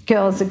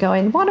girls are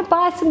going, want to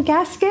buy some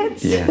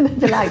gaskets? Yeah. And they'd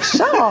be like,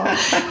 sure.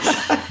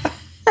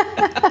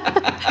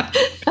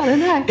 I don't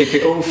know. If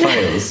it all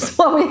fails, that's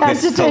what we had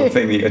this to whole do.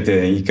 thing that you're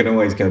doing, you can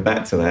always go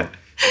back to that.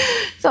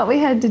 That's what we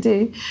had to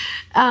do.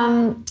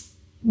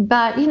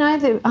 But, you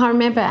know, I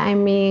remember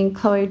Amy and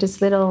Chloe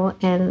just little,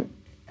 and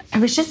it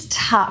was just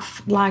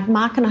tough. Like,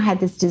 Mark and I had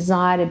this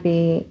desire to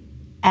be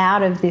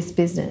out of this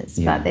business,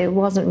 but there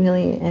wasn't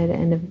really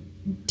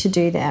to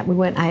do that. We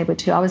weren't able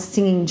to. I was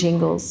singing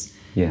jingles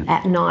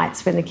at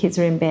nights when the kids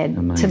were in bed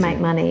to make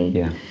money.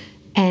 Yeah.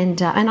 And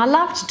I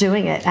loved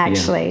doing it,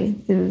 actually.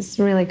 Yeah. It was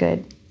really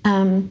good.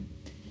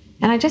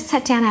 And I just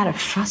sat down out of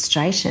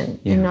frustration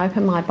and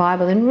opened my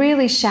Bible and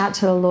really shout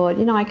to the Lord.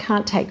 You know, I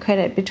can't take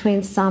credit.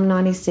 Between Psalm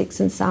 96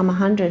 and Psalm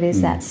 100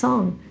 is that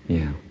song.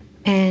 Yeah.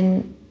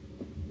 And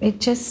it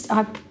just,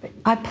 I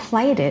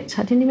played it.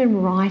 I didn't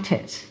even write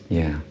it.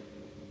 Yeah.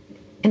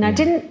 And I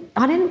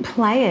didn't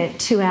play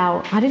it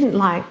I didn't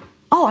like,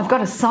 oh, I've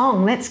got a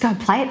song, let's go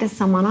play it to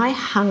someone. I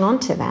hung on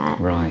to that.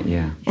 Right,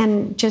 yeah.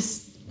 And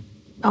just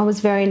I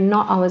was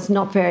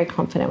not very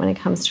confident when it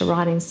comes to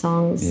writing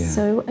songs. Yeah.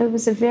 So it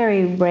was a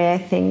very rare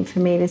thing for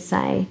me to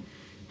say,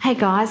 hey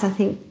guys, I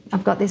think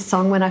I've got this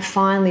song. When I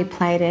finally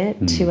played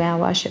it to our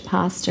worship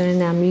pastor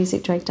and our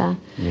music director,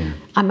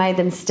 I made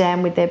them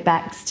stand with their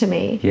backs to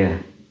me. Yeah.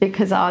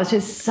 Because I was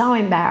just so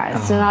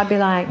embarrassed. And I'd be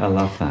like, I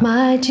love that.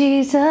 My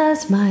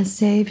Jesus, my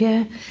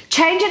Saviour.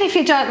 Change it if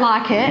you don't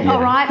like it,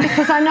 all right?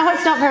 Because I know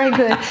it's not very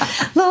good.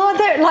 Lord,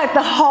 like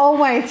the whole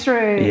way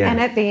through. Yeah. And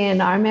at the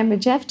end, I remember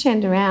Jeff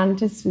turned around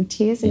just with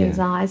tears in his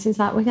eyes. He's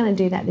like, we're going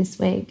to do that this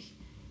week.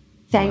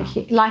 Thank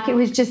you. Like, it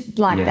was just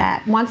like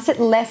that. Once it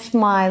left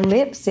my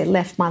lips, it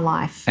left my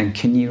life. And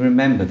can you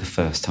remember the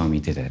first time you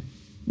did it?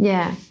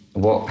 Yeah.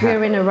 We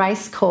were in a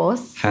race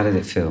course. How did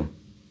it feel?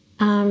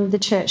 The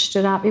church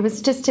stood up. It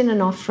was just in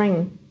an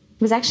offering.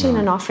 It was actually in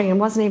an offering. It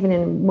wasn't even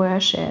in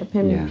worship.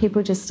 And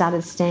people just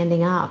started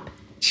standing up.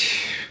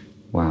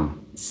 Wow.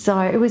 So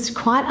it was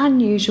quite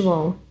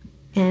unusual.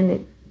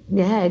 And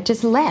it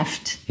just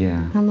left.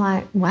 Yeah. I'm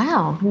like,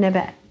 wow, I've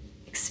never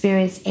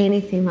experienced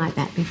anything like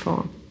that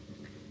before.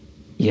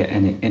 Yeah,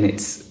 and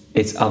it's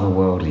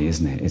otherworldly,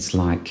 isn't it? It's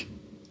like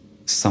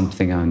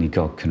something only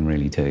God can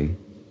really do.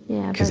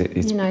 Yeah, because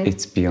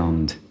it's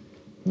beyond.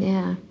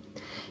 Yeah.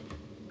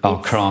 Our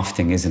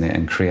crafting, isn't it,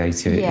 and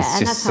creativity. Yeah, it's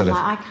and just that's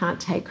why I can't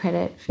take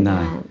credit for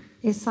that.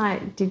 It's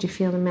like, did you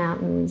feel the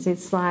mountains?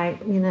 It's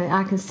like,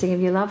 I can sing of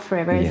your love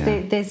forever.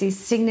 Yeah. There's these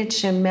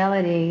signature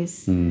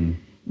melodies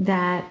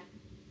that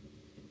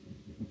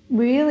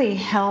really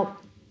help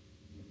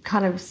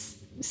kind of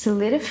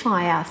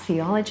solidify our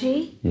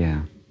theology.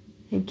 Yeah.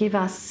 They give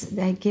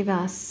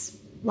us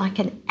like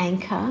an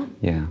anchor.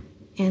 Yeah.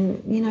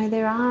 And,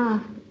 there are,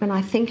 when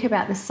I think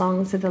about the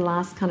songs of the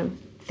last kind of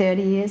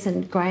 30 years,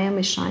 and Graham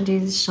with Shine,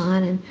 Jesus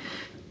Shine, and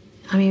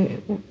I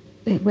mean,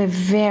 we're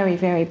very,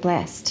 very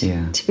blessed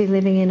to be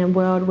living in a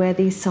world where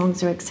these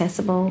songs are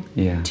accessible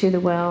to the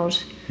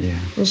world. Yeah.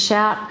 And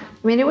Shout,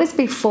 I mean, it was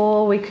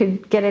before we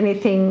could get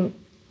anything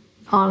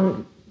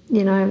on,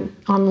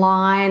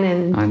 online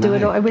and do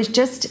it all. It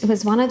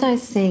was one of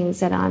those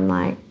things that I'm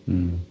like,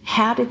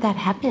 how did that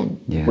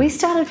happen? Yeah. We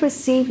started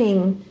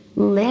receiving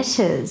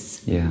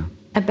letters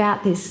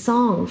about this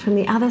song from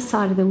the other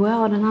side of the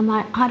world, and I'm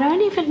like, I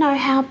don't even know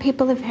how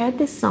people have heard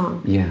this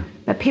song. Yeah.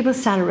 But people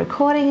started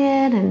recording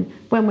it, and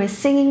when we're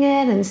singing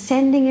it and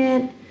sending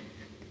it.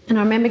 And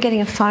I remember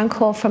getting a phone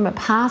call from a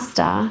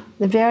pastor,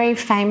 the very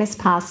famous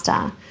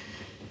pastor,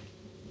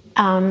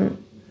 and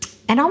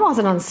I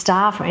wasn't on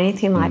staff or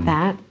anything like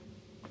that,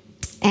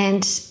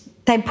 and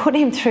they put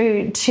him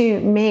through to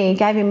me,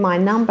 gave him my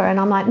number, and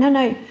I'm like,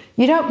 no,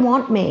 you don't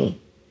want me.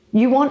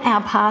 You want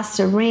our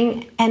pastor,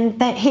 ring.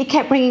 And he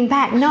kept ringing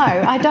back, no,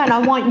 I don't, I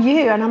want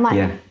you. And I'm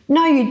like,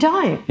 no, you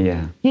don't.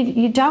 Yeah.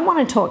 You don't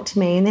want to talk to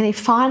me. And then he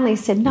finally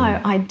said,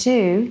 no, I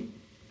do.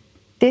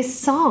 This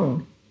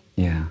song.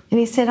 Yeah. And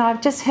he said,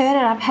 I've just heard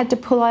it. I've had to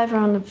pull over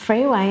on the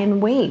freeway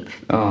and weep.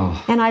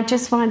 Oh. And I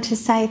just wanted to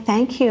say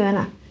thank you.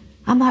 And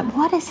I'm like,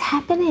 what is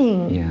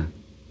happening? Yeah.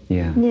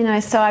 Yeah.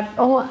 So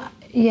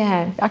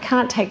I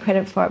can't take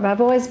credit for it, but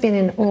I've always been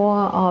in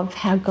awe of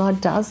how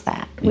God does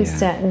that with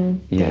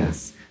certain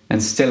things.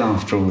 And still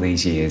after all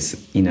these years,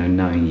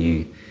 knowing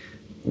you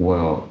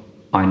well,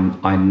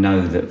 I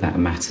know that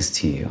matters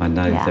to you. I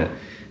know that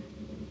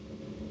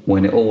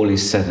when it all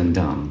is said and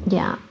done,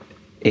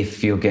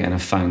 if you're getting a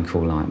phone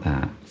call like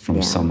that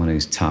from someone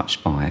who's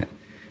touched by it,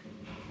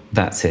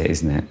 that's it,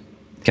 isn't it?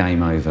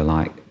 Game over.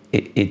 Like,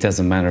 it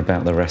doesn't matter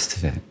about the rest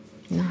of it.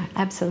 No,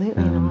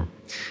 absolutely not.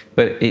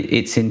 But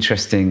it's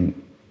interesting,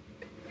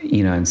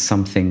 and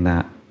something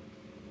that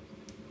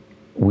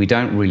we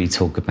don't really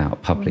talk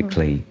about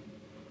publicly,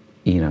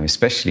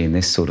 especially in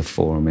this sort of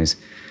forum, is,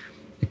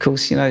 of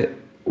course,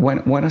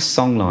 when a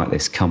song like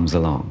this comes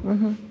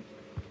along,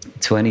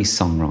 to any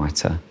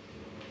songwriter,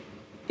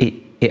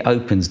 it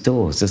opens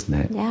doors, doesn't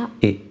it? Yeah.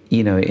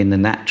 In the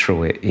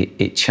natural,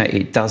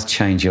 it does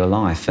change your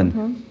life.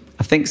 And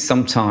I think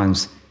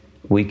sometimes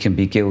we can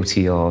be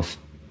guilty of,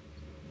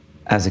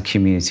 as a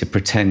community,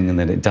 pretending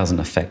that it doesn't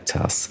affect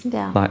us.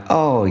 Yeah. Like,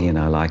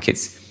 like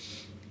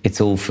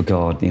it's all for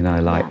God,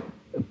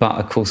 but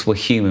of course we're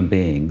human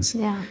beings.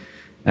 Yeah.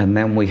 And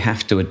then we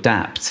have to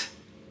adapt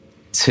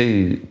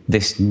to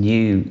this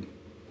new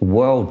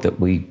world that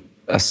we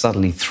are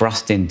suddenly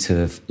thrust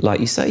into, like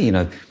you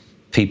say,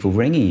 people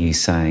ringing you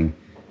saying,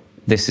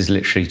 this has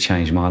literally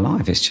changed my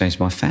life, it's changed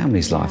my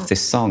family's life,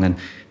 this song.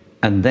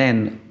 And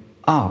then,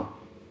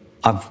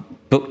 I've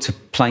booked a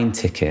plane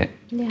ticket.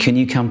 Yeah. Can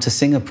you come to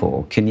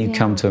Singapore? Can you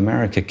come to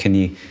America?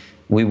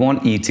 We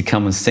want you to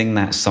come and sing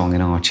that song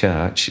in our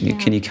church. Yeah.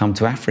 Can you come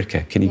to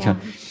Africa? Can you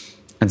come?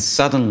 And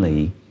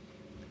suddenly,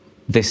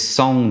 this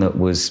song that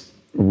was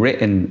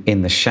written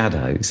in the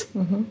shadows,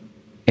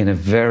 in a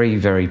very,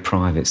 very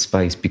private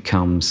space,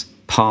 becomes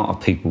part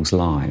of people's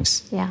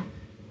lives. Yeah.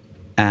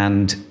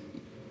 And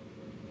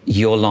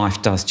your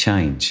life does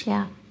change.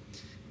 Yeah.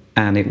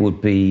 And it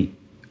would be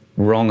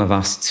wrong of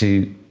us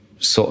to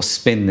sort of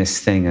spin this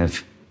thing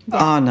of,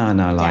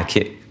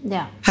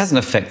 Yeah. Hasn't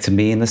affected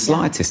me in the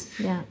slightest.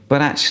 Yeah.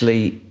 But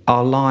actually,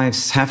 our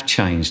lives have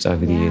changed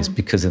over the years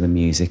because of the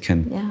music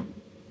and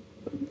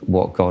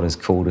what God has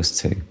called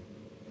us to.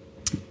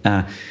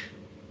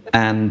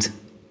 And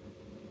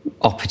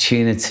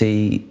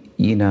opportunity,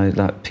 you know,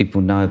 like people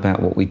know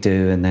about what we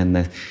do, and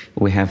then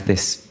we have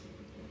this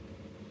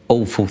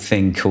awful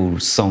thing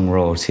called song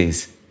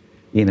royalties,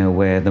 you know,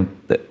 where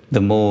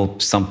the more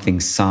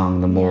something's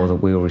sung, the more that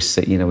we'll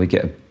receive. You know, we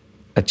get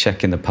a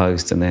check in the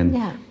post, and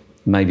then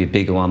maybe a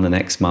bigger one the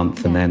next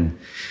month, and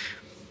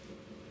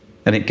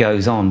it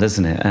goes on,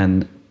 doesn't it?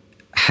 And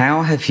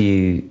how have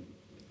you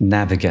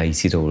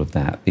navigated all of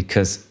that?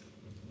 Because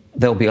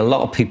there'll be a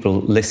lot of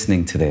people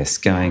listening to this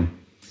going,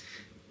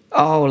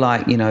 oh,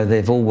 like, you know,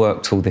 they've all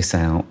worked all this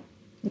out.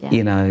 Yeah.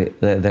 You know,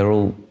 they're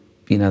all,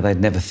 you know, they'd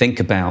never think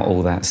about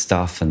all that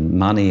stuff and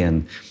money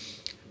and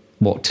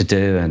what to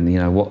do and, you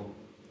know,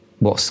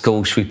 what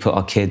school should we put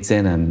our kids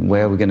in and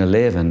where we're going to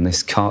live and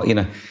this car, you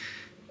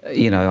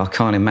know, I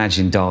can't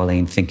imagine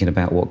Darlene thinking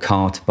about what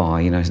car to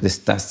buy, you know,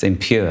 that's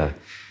impure.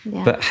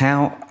 Yeah. But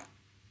how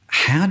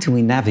do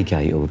we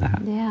navigate all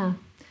that? Yeah.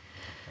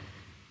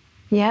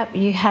 Yep,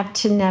 you have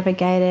to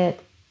navigate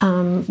it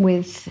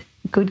with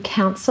good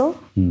counsel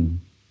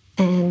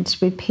and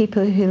with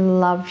people who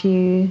love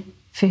you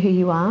for who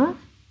you are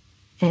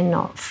and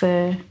not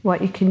for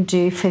what you can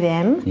do for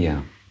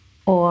them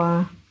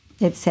or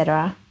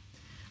etc.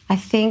 I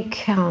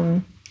think,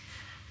 you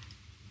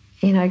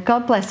know,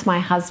 God bless my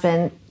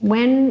husband.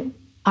 When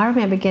I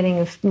remember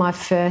getting my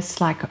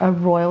first, like, a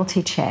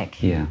royalty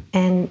check. Yeah.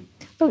 And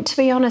look, to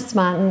be honest,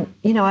 Martin,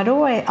 you know,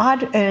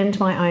 I'd earned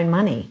my own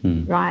money,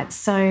 right?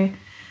 So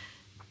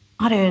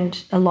I'd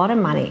earned a lot of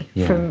money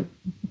from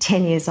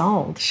 10 years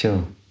old.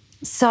 Sure.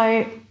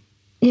 So,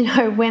 you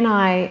know, when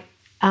I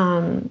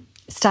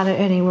started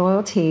earning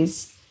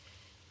royalties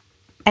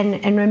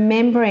and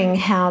remembering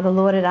how the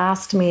Lord had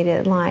asked me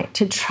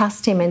to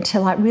trust him and to,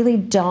 like, really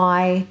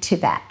die to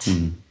that.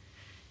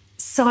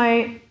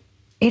 So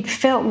it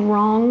felt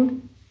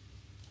wrong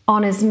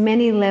on as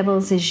many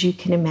levels as you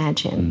can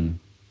imagine.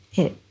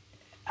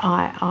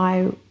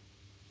 I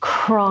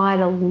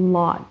cried a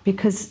lot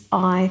because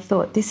I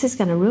thought, this is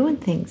going to ruin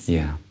things.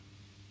 Yeah.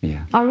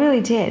 I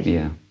really did.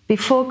 Yeah.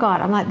 Before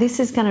God, I'm like, this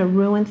is going to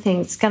ruin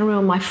things. It's going to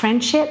ruin my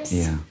friendships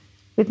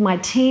with my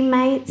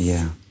teammates.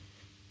 Yeah.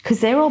 Because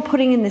they're all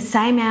putting in the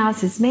same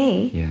hours as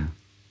me. Yeah.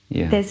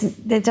 Yeah.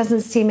 There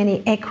doesn't seem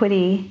any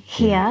equity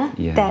here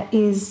that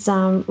is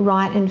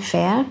right and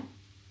fair.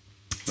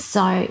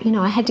 So, you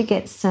know, I had to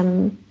get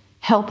some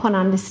help on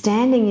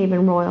understanding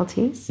even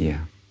royalties. Yeah.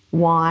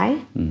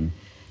 Why?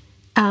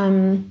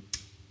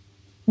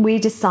 We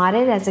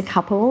decided as a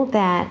couple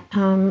that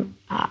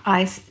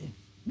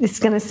this is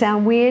going to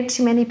sound weird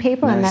to many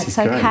people, and that's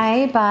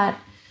okay, but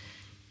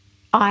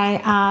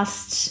I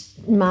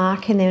asked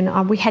Mark, and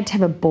then we had to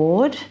have a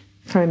board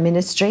for a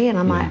ministry, and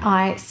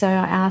I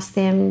asked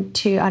them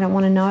I don't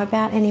want to know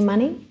about any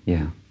money.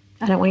 Yeah.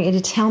 I don't want you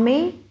to tell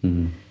me.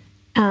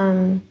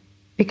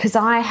 Because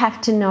I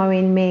have to know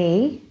in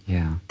me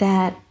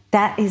that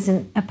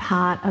isn't a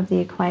part of the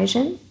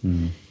equation.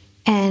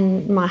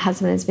 And my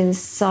husband has been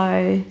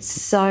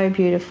so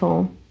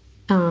beautiful,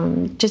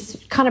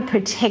 just kind of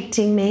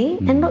protecting me.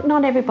 And look,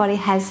 not everybody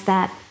has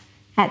that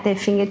at their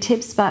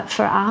fingertips, but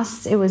for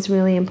us, it was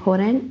really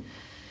important.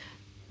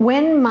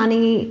 When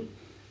money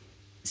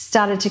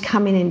started to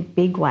come in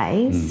big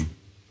ways,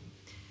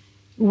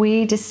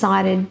 we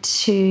decided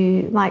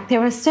to, like,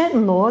 there are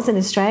certain laws in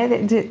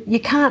Australia that you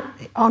can't,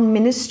 on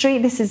ministry,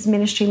 this is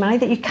ministry money,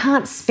 that you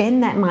can't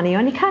spend that money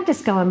on. You can't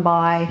just go and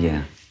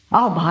buy,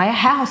 I'll buy a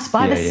house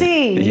by the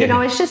sea. You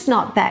know, it's just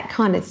not that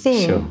kind of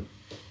thing. Sure.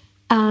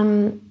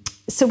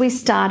 So we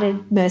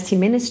started Mercy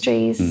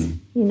Ministries, you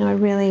know,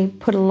 really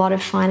put a lot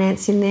of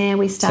finance in there.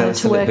 We started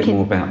to work in... Tell us a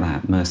little bit more about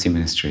that, Mercy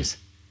Ministries.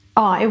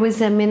 Oh, it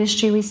was a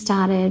ministry we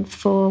started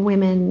for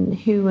women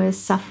who were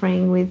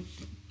suffering with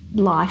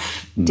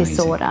life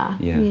disorder,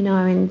 you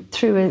know, and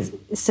through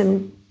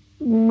some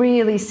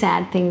really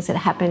sad things that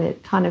happened,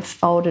 it kind of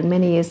folded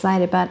many years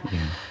later, but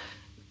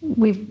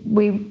we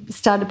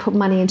started to put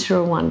money into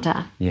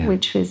Rwanda,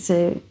 which was,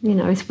 you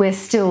know,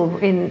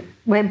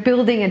 we're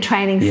building a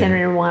training centre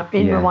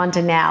in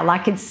Rwanda now.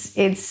 Like,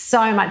 it's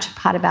so much a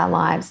part of our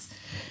lives.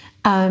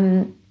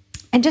 And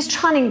just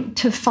trying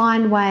to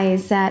find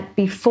ways that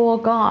before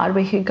God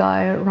we could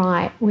go,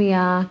 right, we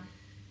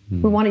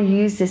want to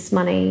use this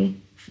money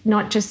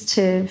not just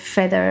to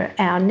feather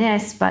our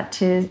nest, but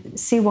to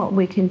see what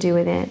we can do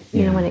with it,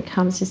 you know, when it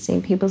comes to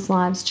seeing people's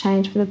lives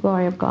change for the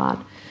glory of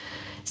God.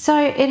 So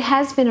it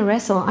has been a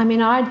wrestle. I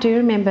mean, I do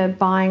remember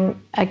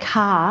buying a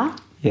car.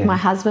 Yeah. My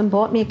husband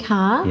bought me a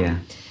car. Yeah.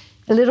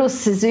 A little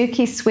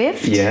Suzuki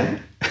Swift. Yeah.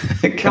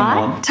 Come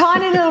on.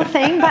 Tiny little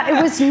thing, but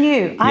it was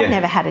new. I'd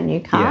never had a new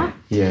car.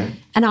 Yeah.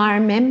 And I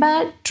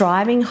remember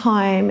driving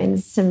home and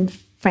some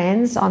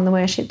friends on the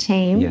worship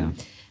team. Yeah.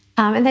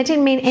 And they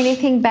didn't mean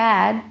anything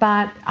bad,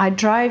 but I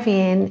drove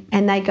in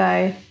and they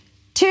go,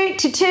 toot,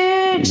 toot,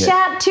 toot,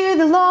 shout to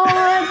the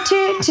Lord,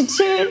 toot, toot,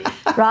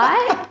 toot,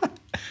 right?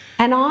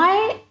 And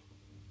I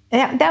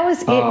that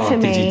was it for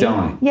me. Did you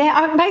die?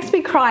 Yeah, it makes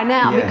me cry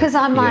now because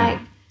I'm like,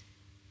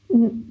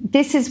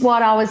 this is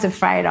what I was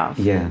afraid of.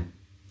 Yeah.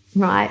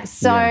 Right.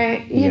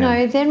 So, you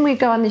know, then we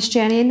go on this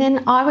journey, and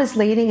then I was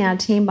leading our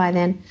team by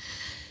then.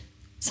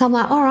 So I'm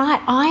like, all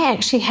right, I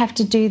actually have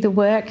to do the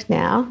work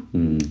now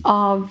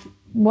of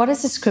what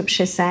does the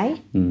scripture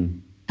say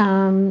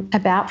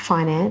about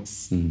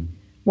finance?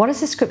 What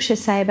does the scripture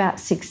say about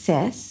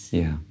success?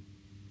 Yeah.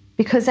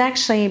 Because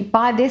actually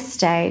by this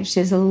stage,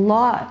 there's a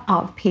lot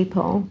of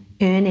people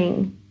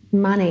earning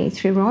money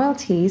through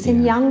royalties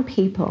and young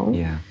people.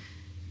 Yeah.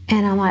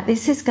 And I'm like,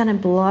 this is going to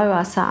blow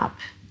us up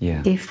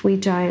if we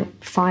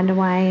don't find a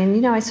way. And,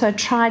 you know, so I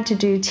tried to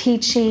do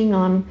teaching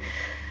on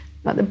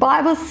what the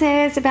Bible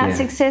says about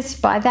success.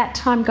 By that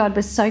time, God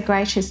was so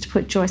gracious to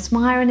put Joyce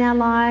Meyer in our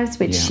lives,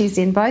 which she's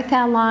in both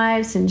our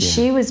lives. And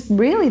she was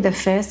really the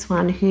first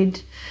one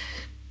who'd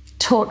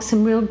talk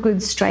some real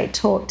good straight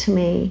talk to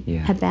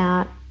me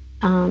about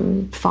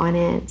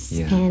finance.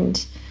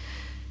 And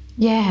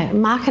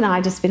Mark and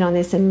I just been on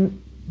this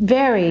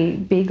very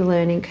big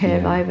learning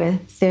curve over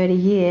 30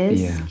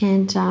 years.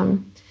 And,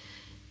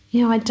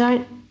 you know,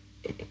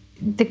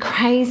 the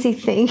crazy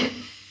thing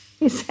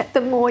is that the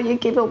more you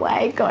give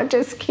away, God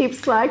just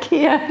keeps like,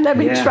 here, let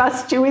me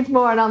trust you with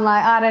more. And I'm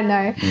like, I don't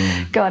know,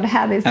 God,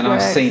 how this works. And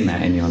I've seen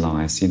that in your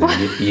lives. You know,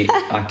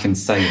 I can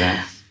say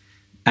that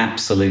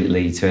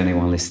absolutely to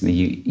anyone listening.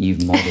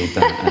 You've modelled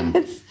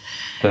that.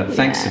 But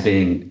thanks for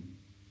being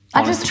honest.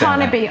 I'm just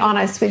trying to be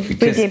honest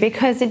with you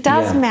because it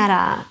does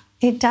matter.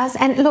 It does.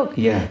 And look,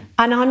 and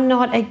I'm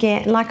not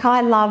again, like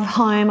I love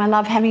home. I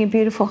love having a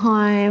beautiful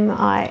home.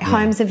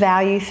 Home's a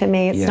value for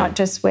me. It's not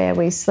just where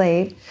we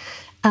sleep.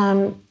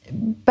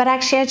 But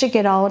actually, as you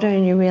get older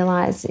and you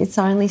realise it's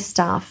only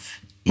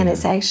stuff and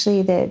it's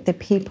actually the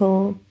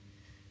people,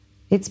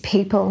 it's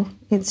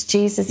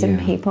Jesus and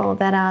people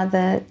that are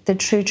the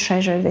true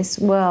treasure of this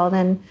world.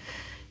 And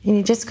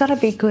you just got to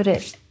be good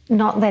at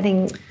not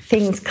letting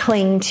things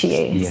cling to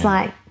you. It's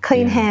like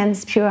clean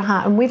hands, pure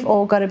heart. And we've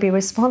all got to be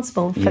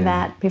responsible for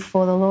that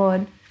before the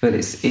Lord. But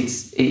it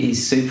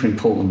is super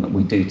important that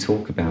we do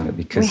talk about it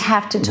because we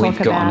have to talk about it.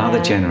 We've got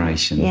another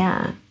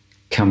generation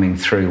coming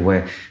through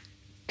where...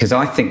 Because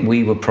I think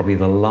we were probably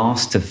the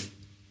last of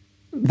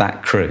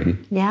that crew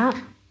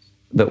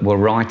that were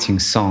writing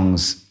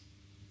songs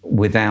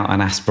without an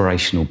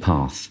aspirational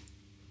path.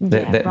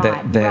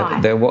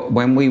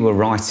 When we were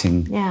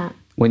writing,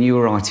 when you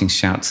were writing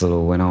Shout to the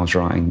Lord, when I was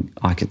writing,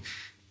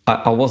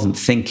 I wasn't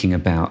thinking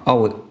about,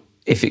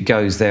 if it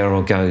goes there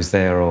or goes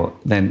there, or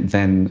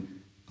then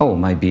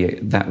maybe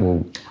that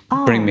will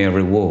bring me a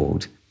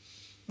reward.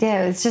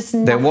 Yeah, it's just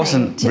nothing. There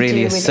wasn't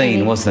really a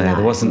scene, was there?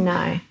 There wasn't.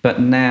 No.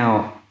 But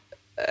now...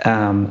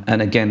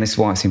 and again, this is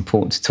why it's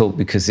important to talk,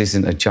 because this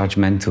isn't a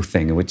judgmental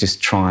thing, and we're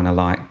just trying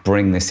to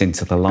bring this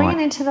into the light. Bring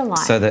it into the light.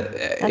 So that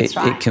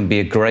it can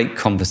be a great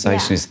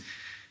conversation. Is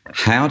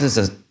how does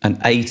an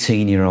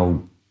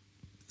 18-year-old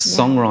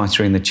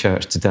songwriter in the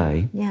church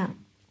today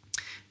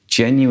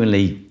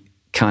genuinely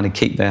kind of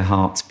keep their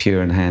hearts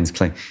pure and hands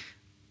clean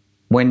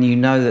when you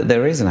know that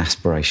there is an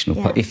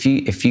aspirational part? If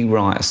you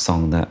write a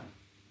song that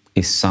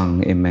is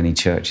sung in many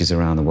churches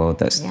around the world,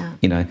 that's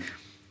you know,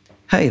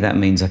 hey, that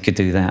means I could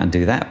do that and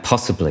do that,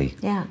 possibly.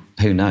 Yeah.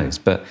 Who knows?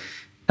 But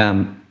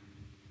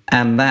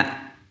and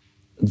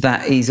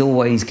that is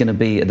always going to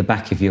be at the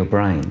back of your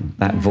brain,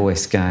 that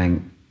voice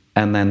going,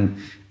 and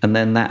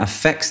then that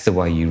affects the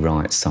way you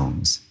write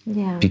songs.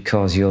 Yeah.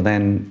 Because you're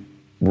then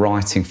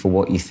writing for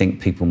what you think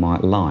people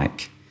might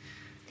like.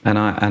 Then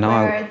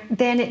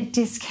it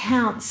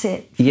discounts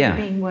it from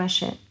being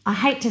worship. I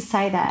hate to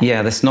say that.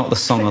 Yeah, that's not the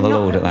song of the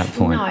Lord at that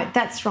point. No,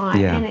 that's right.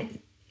 Yeah.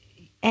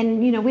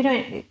 And you know,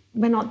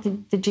 we're not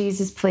the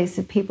Jesus police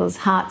of people's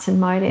hearts and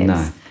motives.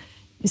 No.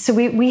 So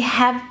we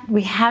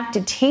have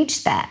to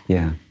teach that.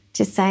 Yeah.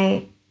 To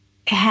say,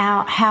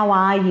 how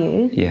are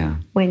you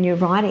when you're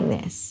writing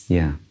this?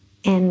 Yeah.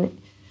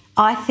 And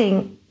I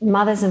think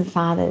mothers and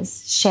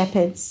fathers,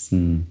 shepherds,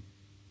 you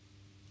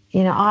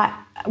know,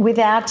 with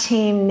our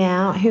team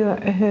now who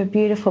are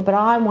beautiful, but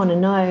I want to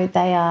know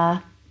they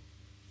are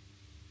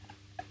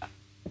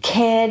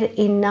cared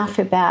enough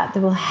about that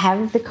we'll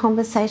have the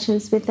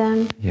conversations with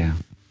them. Yeah.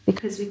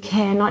 Because we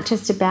care not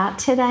just about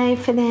today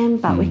for them,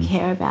 but we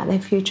care about their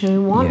future. We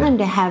want them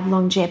to have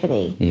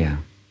longevity. Yeah.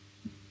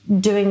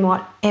 Doing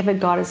whatever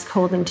God has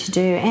called them to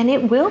do. And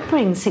it will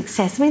bring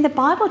success. I mean, the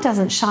Bible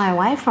doesn't shy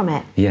away from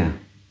it. Yeah.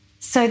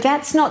 So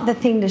that's not the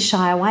thing to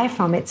shy away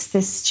from. It's the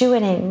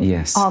stewarding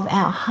of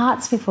our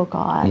hearts before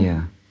God.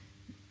 Yeah.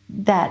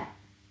 That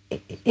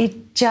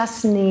it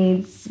just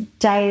needs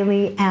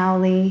daily,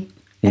 hourly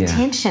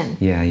attention.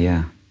 Yeah,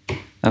 yeah.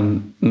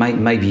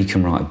 Maybe you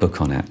can write a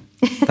book on it.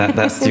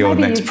 That's your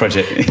next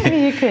project.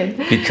 Maybe you could.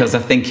 Because I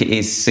think it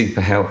is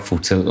super helpful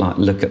to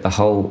look at the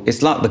whole...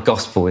 It's like the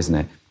gospel, isn't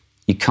it?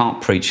 You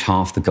can't preach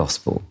half the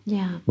gospel,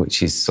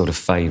 which is sort of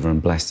favour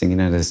and blessing. You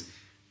know, there's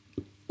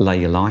lay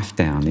your life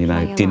down, you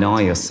know, deny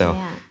yourself.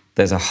 Yeah.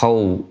 There's a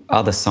whole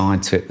other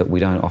side to it that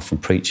we don't often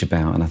preach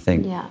about, and I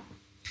think... Yeah.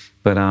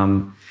 But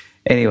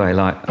Anyway,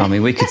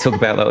 we could talk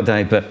about that all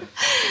day, but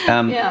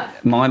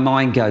my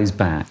mind goes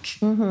back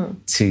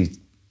to,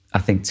 I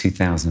think,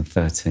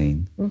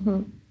 2013.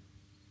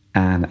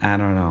 And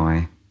Anna and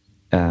I,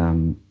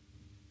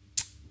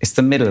 it's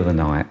the middle of the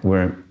night.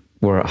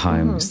 We're at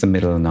home. It's the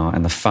middle of the night,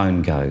 and the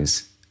phone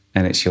goes,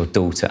 and it's your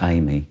daughter,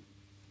 Amy.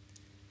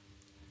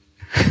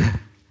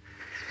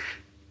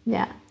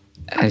 Yeah.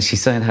 And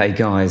she's saying, "Hey,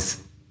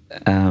 guys,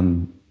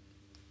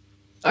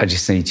 I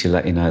just need to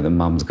let you know that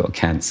Mum's got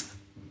cancer."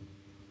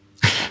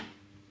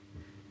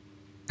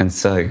 And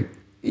so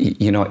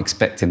you're not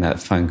expecting that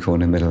phone call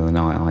in the middle of the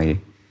night, are you?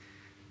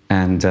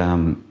 And,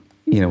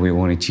 we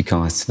wanted you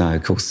guys to know,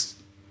 of course,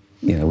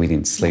 we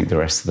didn't sleep the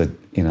rest of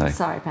the,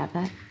 Sorry about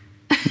that.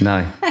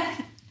 No.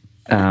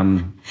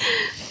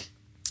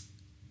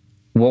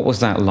 What was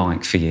that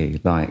like for you?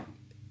 Like,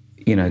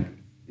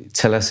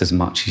 tell us as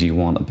much as you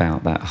want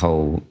about that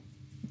whole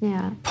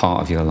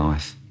part of your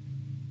life.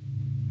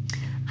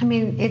 I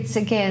mean,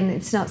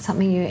 it's not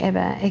something you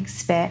ever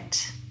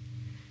expect.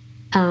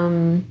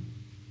 And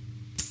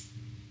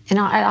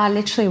I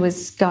literally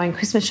was going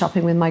Christmas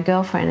shopping with my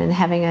girlfriend and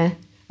having a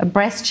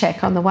breast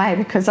check on the way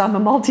because I'm a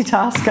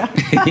multitasker.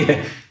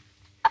 Yeah.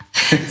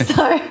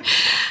 So...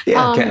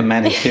 Yeah, get a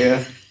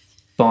manicure,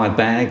 buy a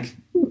bag,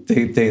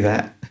 do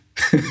that.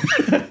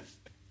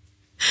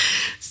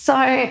 So,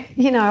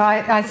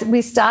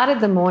 we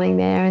started the morning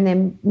there, and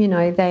then,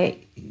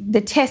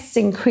 the tests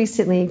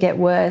increasingly get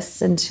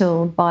worse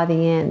until by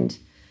the end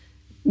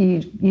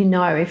you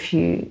know if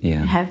you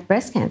have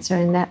breast cancer,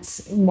 and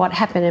that's what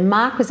happened. And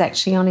Mark was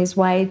actually on his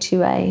way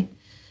to a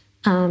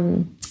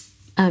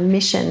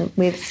mission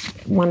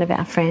with one of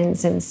our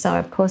friends, and so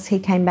of course he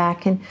came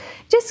back and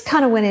just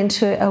kind of went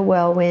into a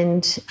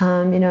whirlwind.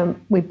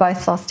 We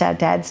both lost our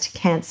dads to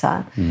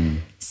cancer,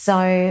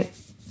 so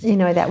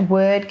that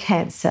word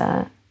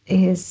cancer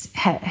has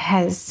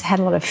had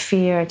a lot of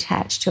fear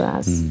attached to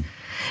us.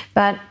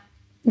 But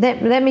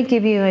let me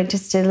give you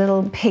just a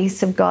little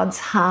piece of God's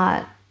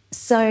heart.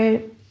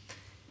 So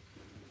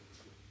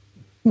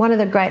one of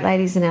the great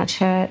ladies in our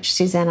church,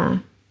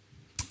 Susanna,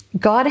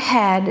 God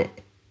had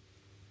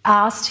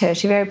asked her,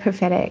 she's very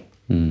prophetic,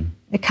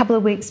 a couple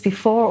of weeks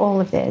before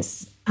all of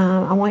this,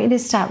 I want you to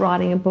start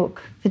writing a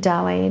book for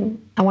Darlene.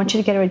 I want you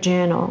to get her a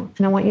journal,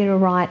 and I want you to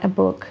write a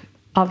book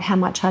of how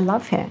much I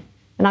love her.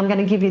 And I'm going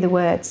to give you the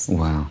words.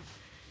 Wow.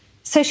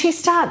 So she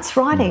starts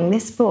writing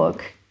this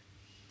book.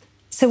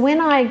 So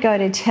when I go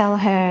to tell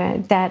her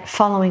that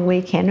following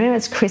weekend, remember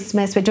it's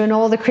Christmas, we're doing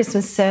all the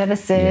Christmas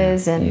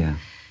services, and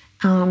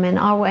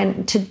I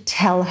went to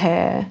tell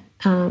her,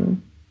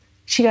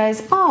 she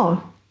goes,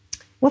 "Oh,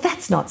 well,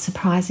 that's not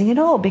surprising at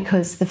all,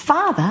 because the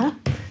Father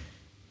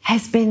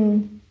has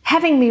been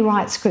having me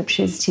write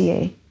scriptures to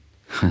you."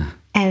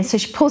 And so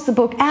she pulls the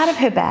book out of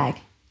her bag,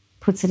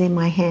 puts it in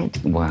my hand.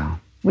 Wow.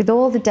 With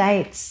all the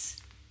dates.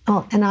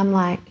 Oh, and I'm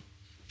like,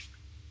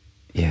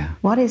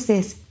 what is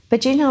this?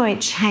 But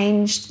it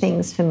changed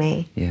things for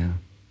me. Yeah.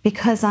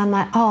 Because I'm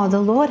like, the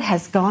Lord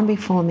has gone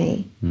before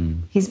me.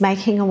 He's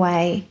making a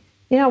way.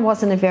 It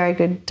wasn't a very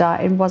good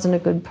it wasn't a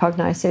good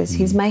prognosis.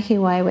 He's making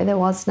a way where there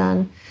was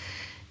none.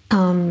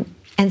 And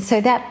so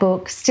that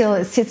book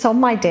it sits on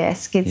my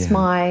desk. It's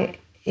my,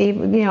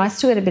 I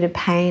still get a bit of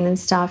pain and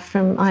stuff I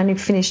only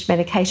finished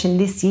medication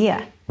this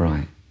year.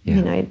 Right.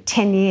 Yeah.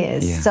 10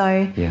 years. Yeah.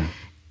 So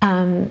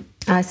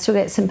I still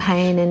get some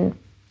pain, and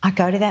I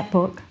go to that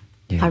book.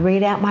 I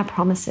read out my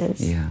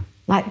promises. Yeah.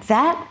 Like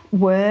that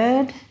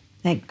word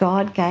that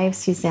God gave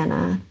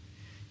Susanna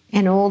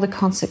and all the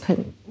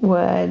consequent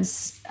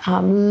words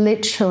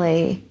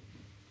literally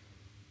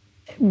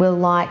were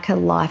like a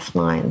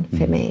lifeline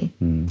for me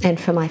and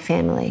for my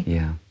family.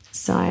 Yeah.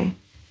 So,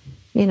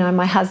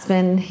 my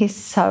husband, he's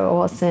so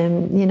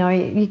awesome.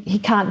 He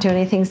can't do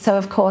anything. So,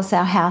 of course,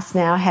 our house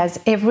now has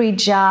every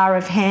jar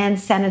of hand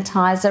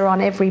sanitizer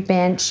on every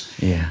bench.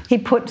 Yeah. He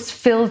puts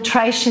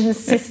filtration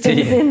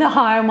systems in the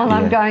home while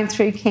I'm going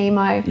through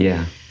chemo.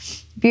 Yeah.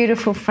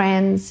 Beautiful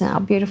friends, our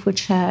beautiful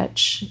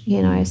church,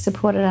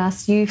 supported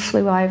us. You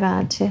flew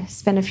over to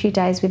spend a few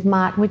days with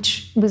Mark,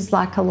 which was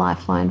like a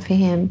lifeline for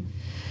him.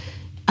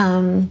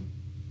 And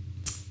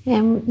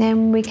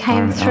then we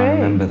came through. I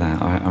remember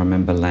that. I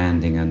remember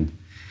landing, and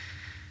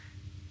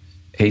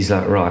he's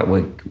like, "Right,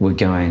 we're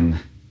going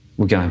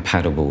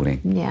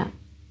paddleboarding." Yeah.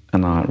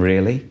 And I'm like,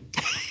 "Really?"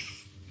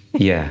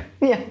 Yeah.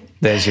 Yeah.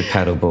 There's your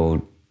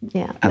paddleboard.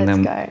 Yeah. And let's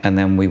then go. And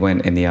then we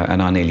went in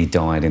and I nearly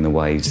died in the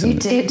waves. You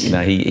did.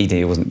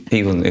 He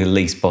wasn't at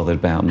least bothered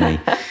about me.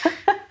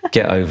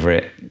 Get over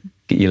it.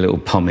 Get your little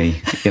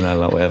pommy,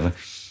 like whatever.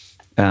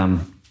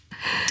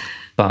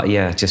 But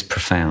yeah, just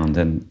profound.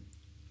 And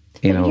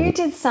you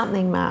did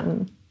something,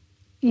 Martin.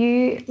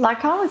 I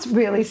was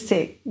really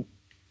sick,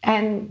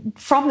 and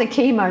from the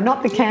chemo,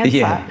 not the cancer.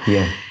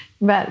 Yeah.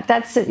 But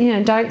that's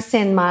don't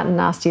send Martin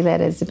nasty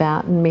letters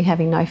about me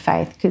having no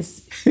faith,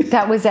 because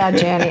that was our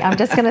journey. I'm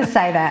just going to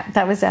say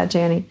that was our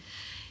journey.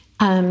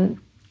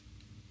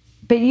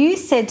 But you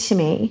said to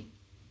me,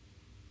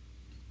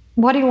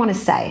 "What do you want to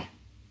say?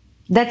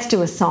 Let's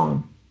do a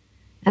song."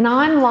 And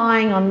I'm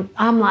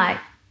like,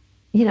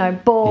 you know,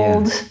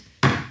 bald,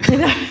 you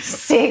know,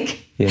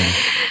 sick. Yeah.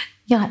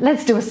 You're like,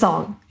 let's do a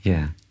song.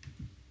 Yeah.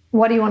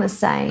 What do you want to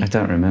say? I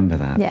don't remember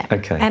that. Yeah.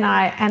 Okay. And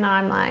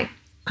I'm like,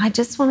 I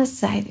just want to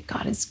say that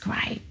God is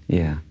great.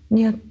 Yeah. And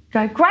you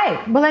go,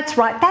 great. Well, let's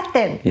write that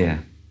then. Yeah.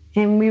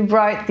 And we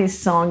wrote this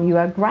song, You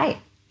Are Great,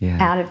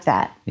 out of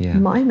that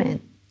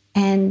moment.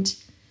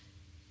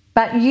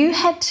 But you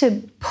had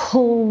to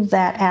pull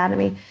that out of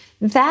me.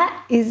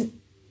 That is,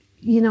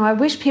 you know, I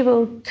wish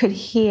people could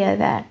hear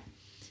that.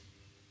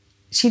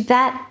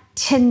 That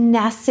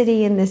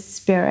tenacity in the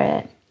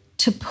spirit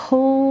to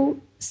pull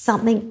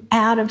something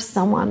out of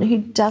someone who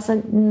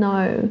doesn't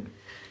know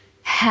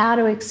how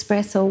to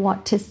express or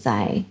what to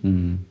say.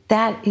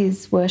 That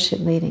is worship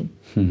leading.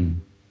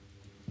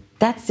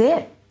 That's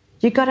it.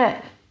 You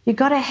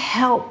gotta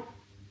help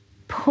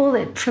pull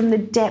it from the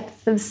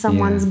depth of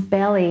someone's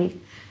belly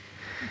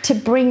to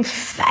bring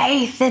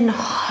faith and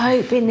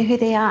hope in who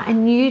they are.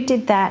 And you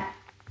did that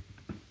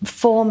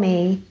for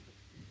me,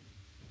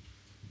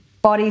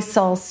 body,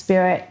 soul,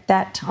 spirit.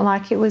 That,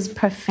 like, it was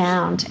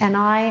profound. And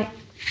I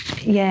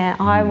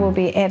will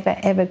be ever,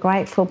 ever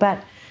grateful.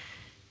 But,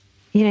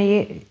 you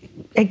know,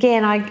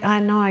 I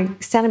know I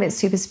sound a bit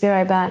super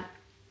spiro, but,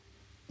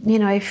 you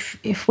know,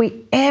 if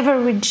we ever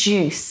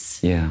reduce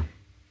the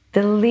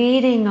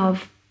leading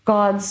of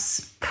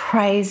God's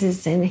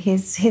praises and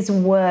his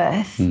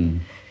worth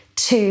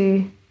to,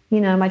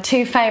 you know, my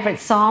two favourite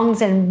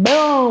songs and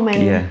boom,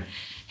 and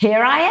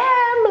here I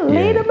am,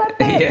 leader my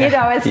bed. You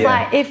know, it's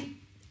like, if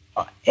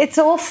it's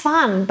all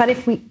fun, but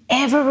if we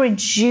ever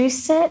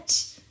reduce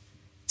it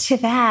to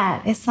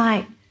that, it's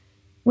like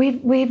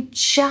we've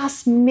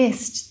just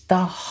missed the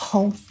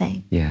whole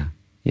thing. Yeah.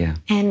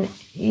 And,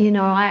 you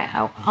know,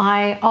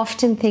 I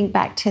often think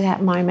back to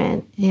that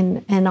moment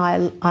and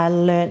I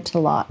learnt a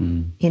lot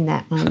in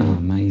that moment. Oh,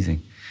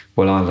 amazing.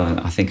 Well,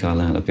 I think I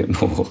learned a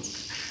bit more.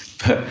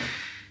 But,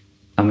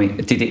 I mean,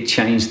 did it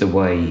change the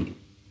way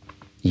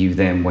you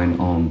then went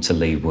on to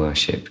lead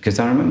worship? Because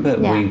I remember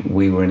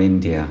we were in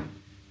India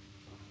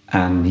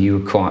and you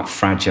were quite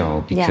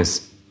fragile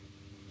because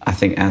I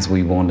think as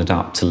we wandered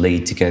up to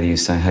lead together, you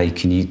say, hey,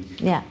 can you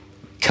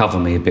cover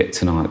me a bit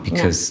tonight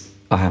because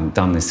I haven't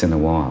done this in a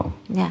while.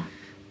 Yeah.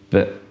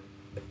 But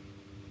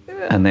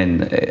and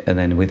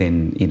then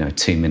within, you know,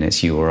 2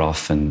 minutes you were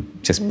off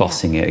and just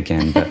bossing it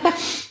again. But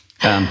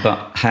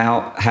but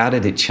how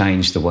did it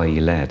change the way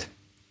you led?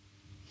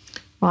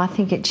 Well, I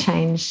think it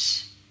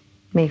changed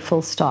me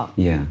full stop.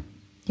 Yeah.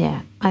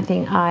 Yeah. I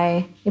think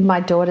my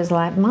daughter's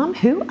like, Mum,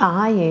 who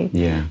are you?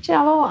 Yeah. You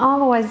know,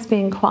 I've always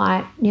been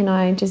quite, you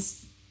know,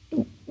 just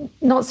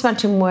not so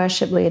much in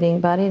worship leading,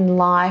 but in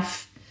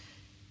life.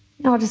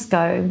 I'll just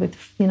go with,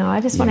 you know,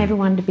 I just want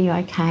everyone to be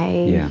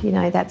okay. Yeah. You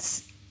know,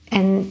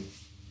 and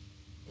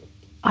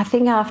I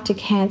think after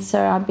cancer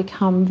I've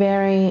become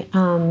very,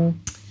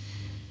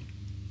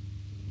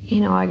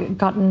 you know, I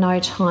got no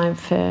time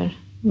for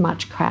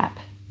much crap.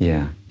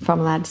 Yeah. If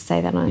I'm allowed to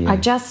say that. I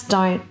just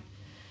don't,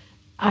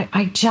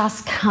 I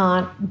just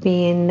can't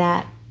be in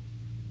that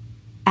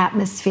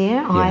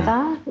atmosphere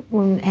either.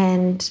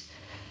 And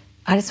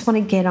I just want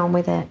to get on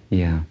with it.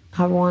 Yeah.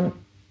 I want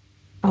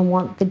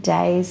the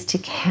days to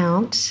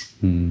count.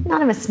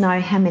 None of us know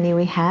how many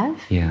we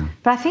have. Yeah.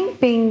 But I think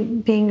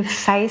being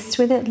faced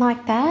with it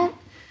like that,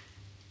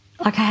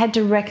 like I had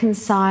to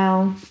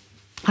reconcile.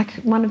 Like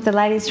one of the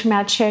ladies from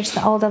our church,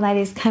 the older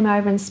ladies, came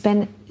over and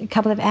spent a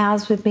couple of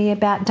hours with me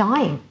about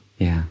dying.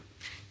 Yeah.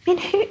 I mean,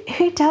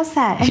 who does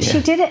that? And she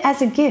did it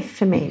as a gift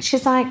for me.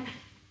 She's like,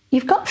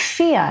 you've got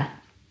fear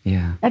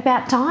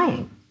about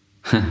dying.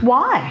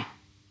 Why?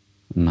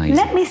 Amazing.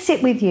 Let me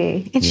sit with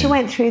you. And she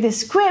went through the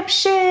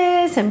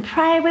scriptures and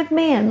prayed with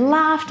me and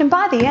laughed. And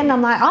by the end,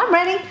 I'm like, I'm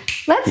ready.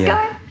 Let's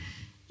go.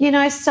 You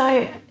know,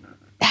 so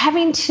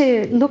having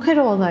to look at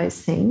all those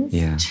things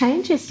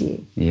changes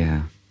you.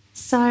 Yeah.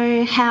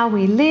 So how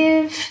we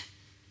live,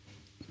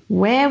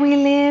 where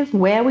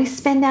we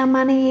spend our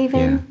money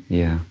even.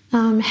 Yeah.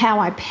 How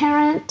I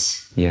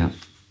parent. Yeah.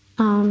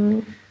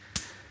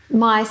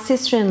 My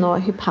sister-in-law,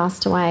 who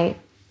passed away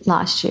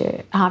last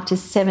year after a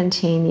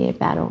 17-year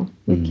battle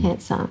with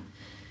cancer,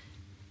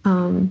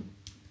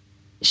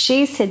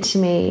 she said to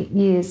me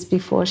years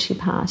before she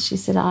passed, she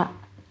said,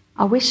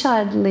 I wish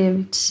I'd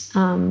lived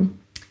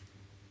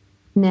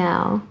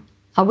now.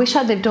 I wish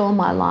I'd lived all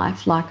my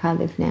life like I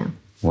live now.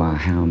 Wow,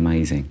 how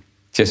amazing.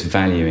 Just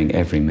valuing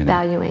every minute.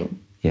 Valuing.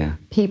 Yeah.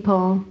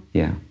 People.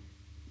 Yeah.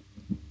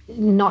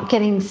 Not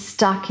getting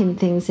stuck in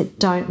things that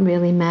don't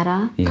really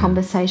matter,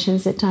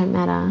 conversations that don't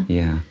matter.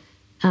 Yeah.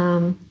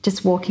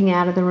 Just walking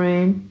out of the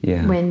room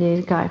when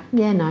you go, I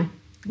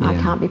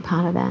can't be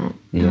part of that.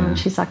 Yeah.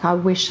 She's like, I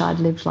wish I'd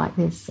lived like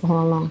this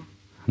all along.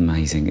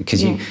 Amazing.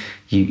 Because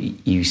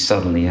you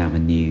suddenly have a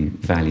new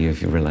value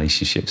of your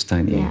relationships,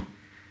 don't you? Yeah.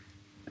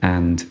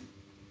 And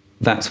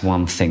that's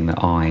one thing that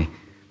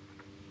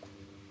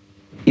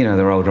you know,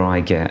 the older I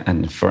get,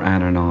 and for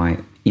Anna and I,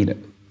 you know,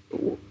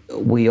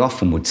 we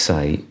often would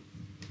say,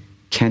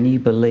 can you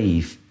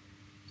believe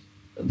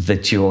the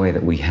joy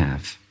that we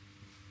have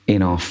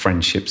in our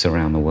friendships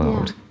around the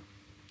world?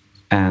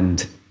 Yeah.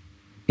 And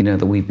you know,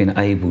 that we've been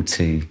able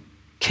to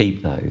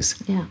keep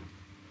those. Yeah.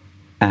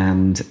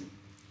 And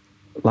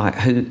like,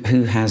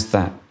 who has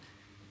that?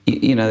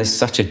 You know, there's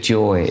such a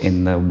joy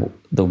in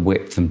the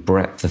width and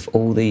breadth of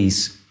all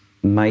these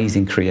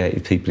amazing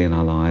creative people in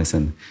our lives,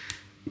 and,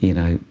 you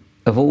know,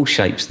 of all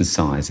shapes and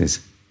sizes.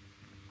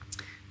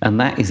 And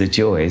that is a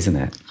joy, isn't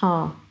it?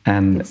 Oh,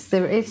 and it's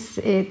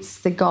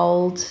the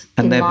gold.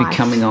 And they're life.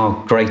 becoming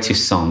our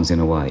greatest songs in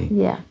a way.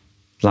 Yeah.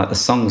 Like, the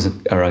songs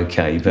are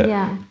okay, but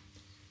yeah.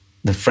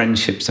 the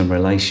friendships and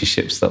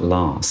relationships that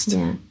last.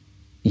 Yeah.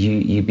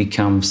 You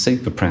become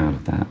super proud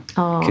of that,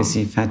 because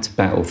you've had to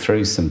battle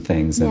through some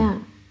things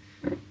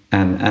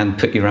and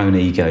put your own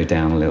ego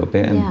down a little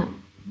bit and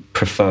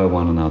prefer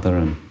one another,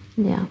 and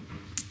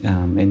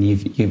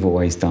you've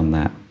always done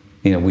that.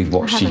 You know, we've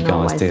watched you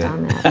guys do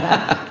done it.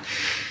 That,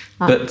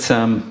 but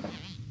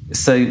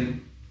so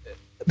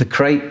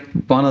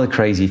one of the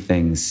crazy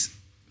things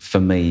for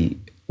me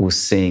was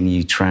seeing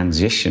you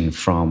transition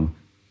from,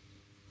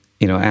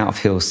 you know, out of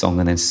Hillsong,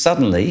 and then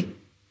suddenly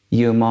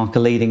you and Mark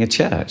are leading a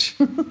church,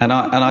 and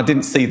I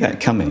didn't see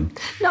that coming.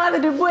 Neither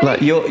did we.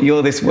 Like,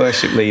 you're this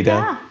worship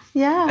leader.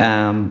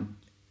 Yeah.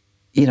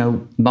 You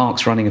know,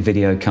 Mark's running a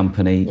video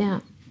company. Yeah.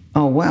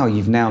 Oh wow,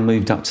 you've now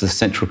moved up to the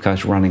Central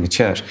Coast running a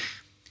church.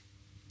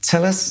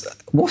 Tell us,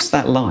 what's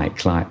that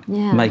like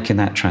making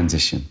that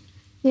transition?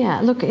 Yeah,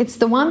 look, it's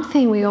the one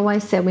thing we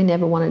always said we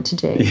never wanted to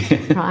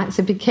do, right?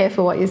 So be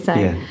careful what you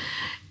say.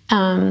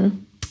 Yeah.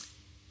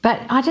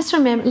 But I just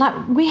remember,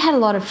 like, we had a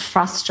lot of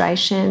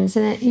frustrations,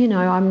 and, you know,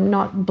 I'm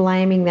not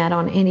blaming that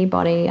on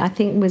anybody. I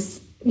think it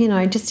was, you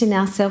know, just in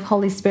ourselves,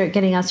 Holy Spirit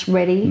getting us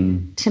ready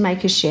to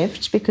make a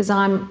shift, because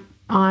I'm,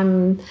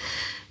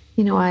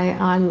 you know,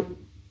 I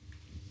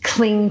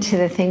cling to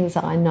the things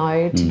that I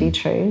know to be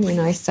true, you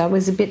know, so it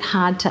was a bit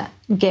hard to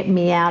get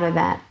me out of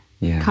that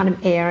kind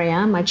of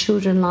area. My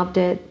children loved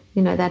it,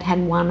 you know, they'd had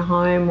one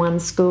home,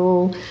 one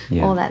school,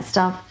 all that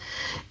stuff.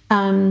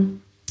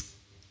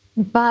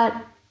 But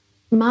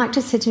Mark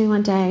just said to me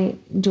one day,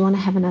 do you want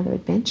to have another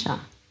adventure?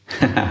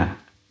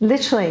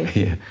 Literally.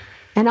 Yeah.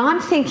 And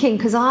I'm thinking,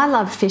 because I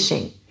love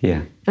fishing.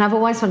 Yeah. And I've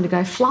always wanted to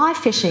go fly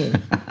fishing.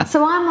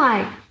 So I'm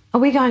like, are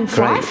we going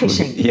fly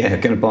fishing? Yeah,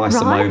 going to buy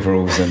some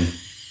overalls and...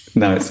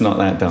 No, it's not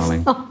that,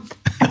 darling.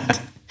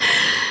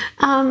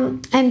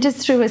 And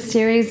just through a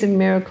series of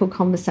miracle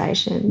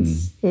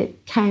conversations,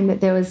 it came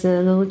that there was a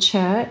little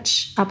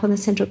church up on the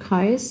Central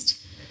Coast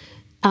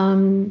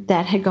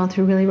that had gone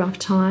through a really rough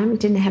time,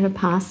 didn't have a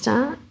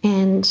pastor.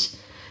 And,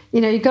 you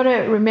know, you've got to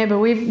remember,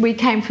 we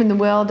came from the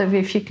world of,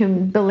 if you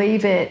can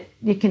believe it,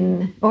 you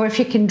can, or if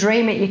you can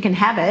dream it, you can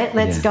have it.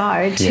 Let's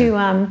go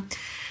to...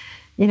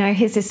 you know,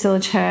 here's this little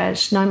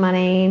church, no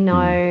money,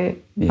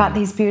 but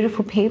these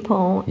beautiful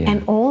people. Yeah.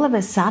 And all of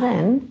a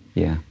sudden,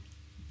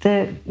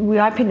 we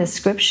opened the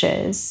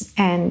scriptures,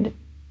 and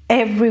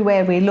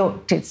everywhere we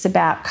looked, it's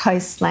about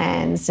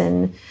coastlands,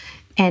 and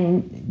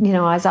you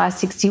know, Isaiah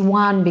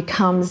 61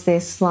 becomes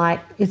this, like,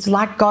 it's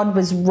like God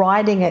was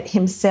writing it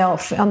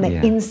himself on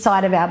the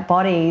inside of our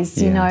bodies,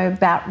 you know,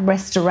 about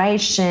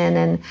restoration,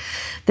 and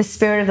the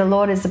Spirit of the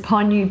Lord is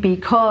upon you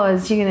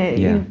because you're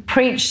going to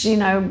preach, you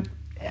know,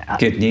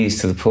 good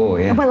news to the poor,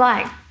 We're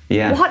like,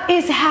 what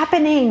is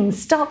happening?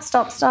 Stop.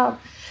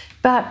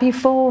 But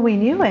before we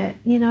knew it,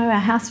 you know, our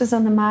house was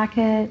on the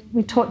market.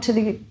 We talked to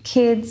the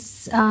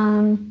kids,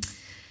 and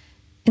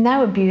they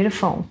were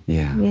beautiful,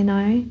 you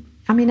know.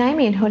 I mean,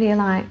 Amy and Hoodie are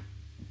like,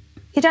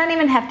 you don't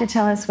even have to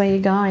tell us where you're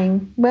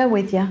going. We're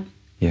with you.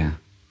 Yeah.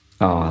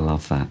 Oh, I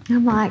love that.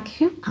 I'm like,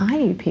 who are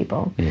you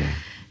people? Yeah.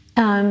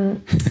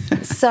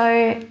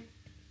 So...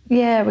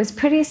 yeah, it was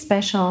pretty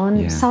special.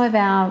 And some of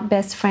our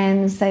best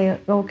friends, they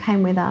all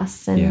came with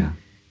us. And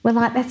we're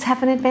like, let's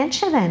have an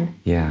adventure then.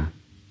 Yeah.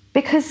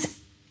 Because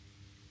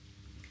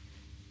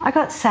I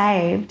got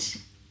saved,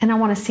 and I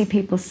want to see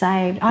people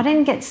saved. I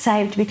didn't get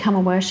saved to become a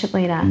worship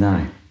leader.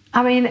 No.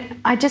 I mean,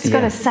 I just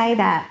got to say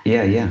that.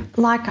 Yeah.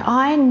 Like,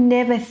 I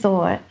never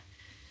thought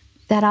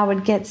that I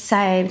would get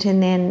saved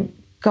and then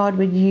God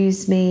would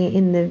use me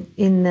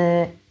in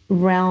the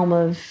realm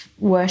of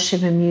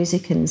worship and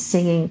music and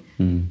singing.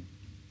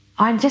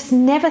 I just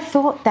never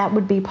thought that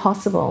would be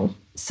possible.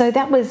 So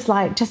that was,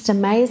 like, just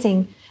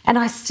amazing. And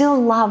I still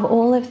love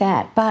all of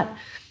that. But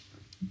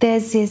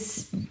there's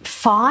this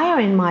fire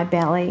in my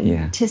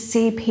belly to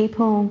see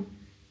people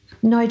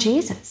know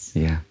Jesus.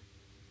 Yeah.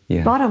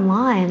 Bottom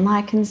line,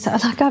 like, and so,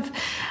 like,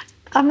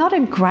 I'm not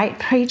a great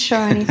preacher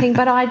or anything,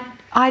 but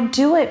I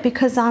do it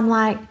because I'm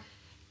like,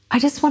 I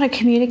just want to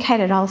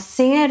communicate it. I'll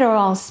sing it, or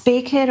I'll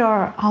speak it,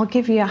 or I'll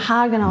give you a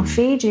hug and I'll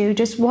feed you.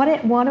 Just what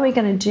are we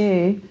going to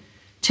do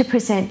to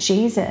present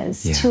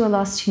Jesus to a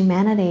lost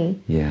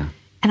humanity? Yeah.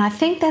 And I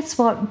think that's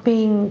what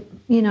being,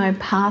 you know,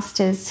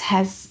 pastors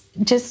has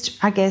just,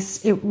 I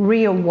guess, it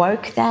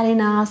reawoke that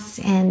in us,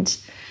 and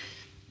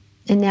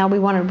now we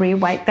want to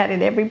reawake that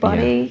in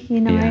everybody,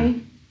 you know. Yeah.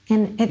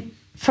 And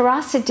for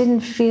us, it didn't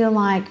feel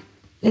like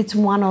it's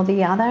one or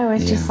the other. It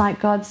was just like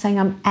God saying,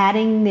 I'm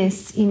adding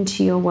this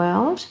into your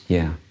world.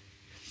 Yeah.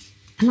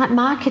 And like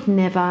Mark had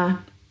never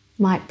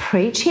might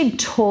preach. He'd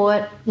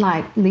taught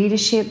like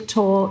leadership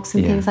talks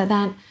and things like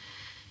that.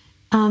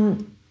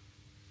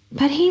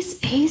 But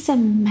he's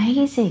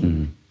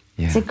amazing.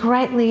 He's a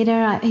great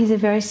leader. He's a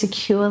very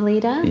secure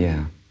leader.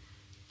 Yeah.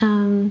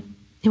 And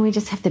we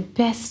just have the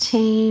best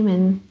team,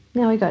 and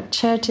we've got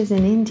churches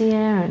in India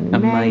and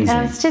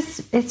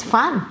amazing. It's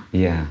fun.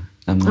 Yeah,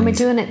 amazing. And we're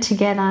doing it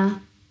together,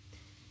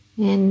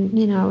 and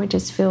we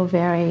just feel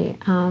very.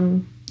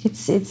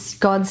 It's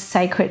God's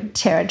sacred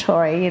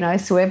territory,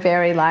 So we're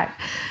very like,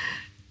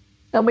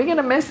 are we going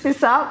to mess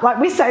this up? Like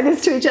we say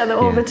this to each other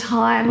all the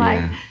time.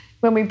 Like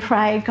when we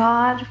pray,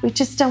 God, we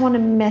just don't want to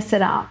mess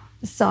it up.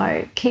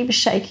 So keep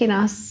shaking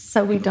us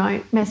so we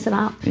don't mess it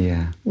up.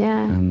 Yeah.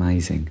 Yeah.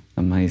 Amazing.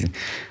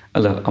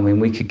 Look, I mean,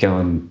 we could go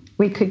on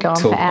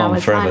for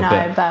hours. Forever,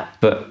 I know,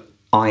 but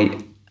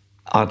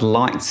I'd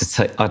like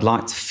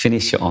to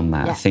finish it on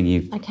that thing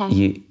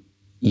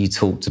you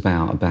talked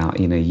about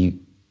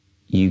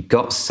you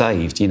got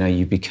saved.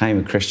 You became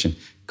a Christian.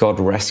 God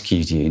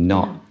rescued you,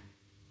 not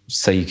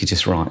so you could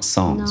just write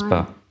songs,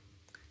 but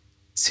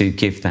to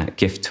give that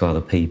gift to other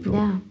people.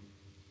 Yeah.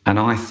 And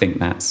I think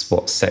that's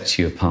what sets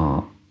you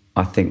apart.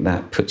 I think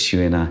that puts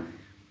you in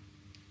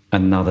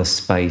another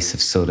space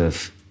of sort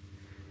of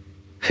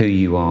who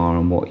you are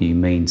and what you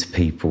mean to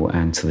people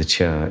and to the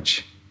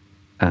church.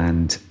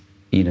 And,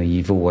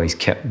 you've always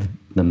kept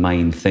the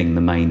main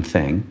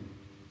thing.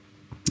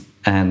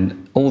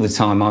 And all the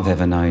time I've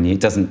ever known you, it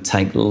doesn't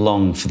take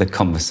long for the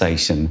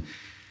conversation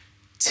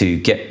to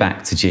get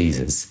back to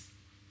Jesus.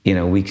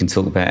 We can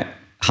talk about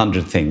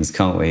 100 things,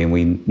 can't we? And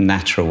we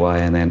natter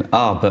away and then,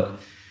 but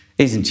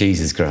isn't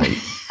Jesus great?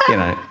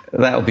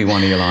 That'll be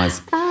one of your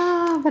lines.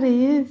 But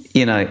he is.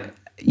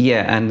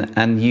 And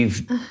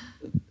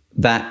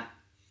that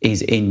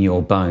is in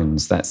your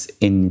bones. That's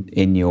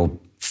in your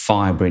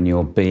fibre, in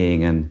your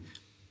being.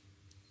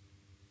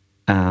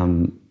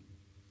 And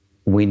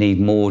we need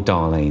more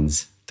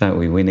Darlenes, don't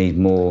we? We need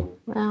more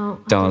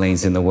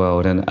Darlenes in the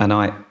world. And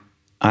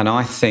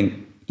I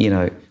think,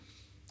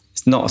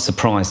 it's not a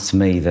surprise to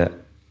me that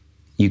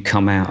you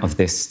come out of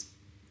this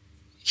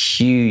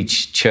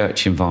huge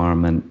church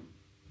environment.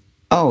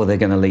 They're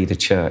going to lead a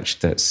church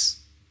that's,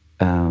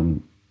 like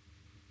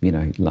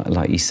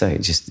you say,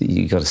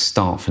 you got to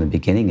start from the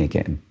beginning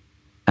again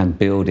and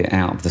build it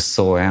out of the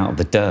soil, out of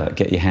the dirt,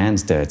 get your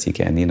hands dirty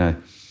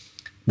again.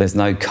 There's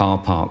no car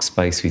park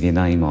space with your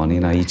name on.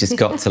 You just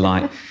got to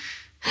like,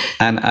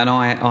 and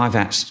I've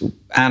actually,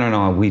 Anna and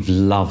I, we've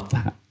loved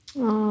that.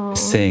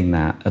 Seeing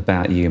that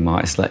about you,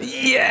 Mike. It's like,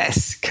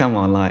 yes, come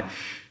on, like.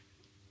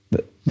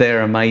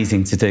 They're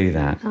amazing to do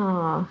that.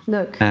 Oh,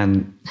 look.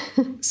 And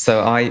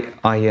so I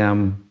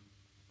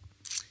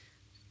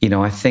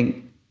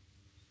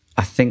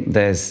think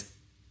there's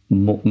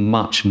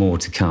much more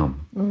to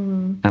come.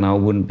 And I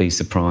wouldn't be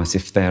surprised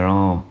if there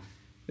are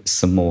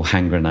some more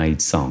hand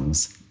grenade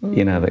songs,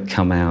 that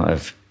come out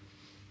of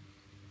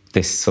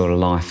this sort of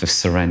life of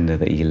surrender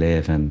that you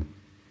live.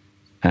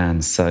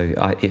 And so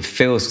it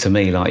feels to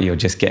me like you're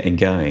just getting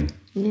going.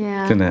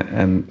 Yeah. Doesn't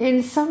it?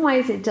 In some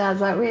ways it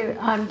does. Like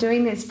I'm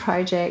doing this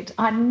project.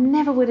 I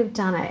never would have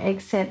done it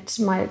except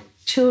my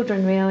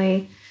children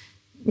really,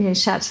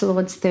 Shout to the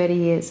Lord's 30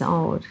 years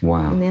old.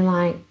 Wow. And they're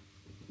like,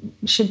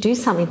 you should do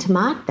something to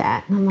mark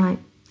that. And I'm like,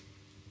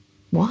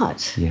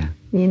 what? Yeah.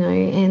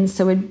 And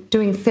so we're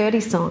doing 30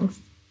 songs.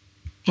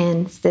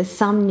 And there's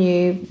some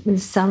new,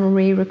 there's some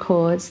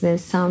re-records,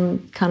 there's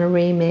some kind of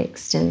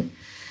remixed.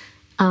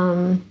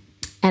 And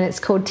it's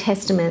called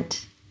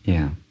Testament.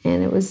 Yeah.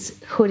 And it was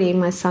Hoodie,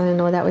 my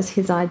son-in-law, that was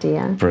his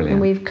idea. Brilliant.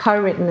 And we've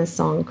co-written a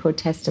song called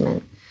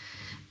Testament.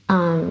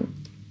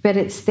 But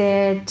it's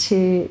there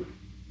to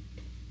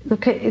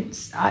look at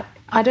it's.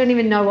 I don't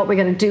even know what we're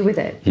going to do with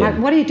it. Yeah. Like,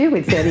 what do you do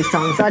with 30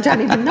 songs? I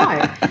don't even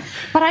know.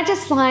 But I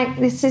just like,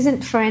 this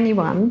isn't for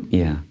anyone.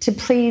 Yeah. To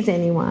please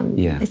anyone.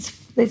 Yeah.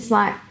 It's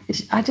like,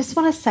 I just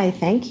want to say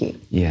thank you.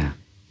 Yeah.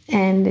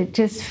 And it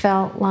just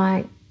felt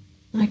like,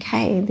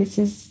 okay, this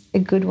is a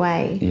good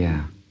way.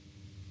 Yeah.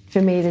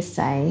 For me to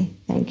say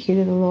thank you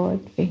to the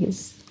Lord for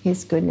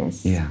his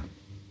goodness. Yeah.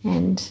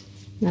 And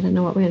I don't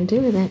know what we're going to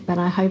do with it, but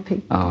I hope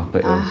it.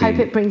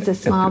 It brings a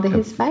smile to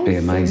his face. It'd be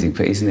amazing,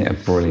 but isn't it a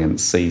brilliant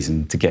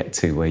season to get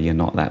to where you're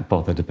not that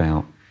bothered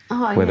about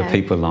whether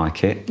people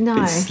like it?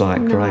 No, it's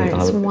like great.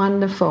 It's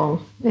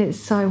wonderful. It's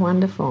so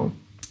wonderful.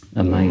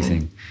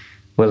 Amazing. Yeah.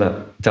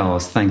 Well,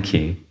 Darls, thank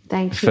you.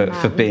 Thank you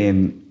for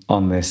being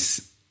on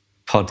this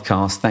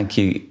podcast. Thank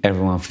you,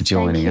 everyone, for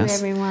joining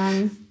us. Thank you,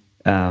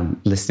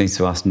 everyone. Listening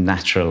to us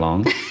natter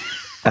along.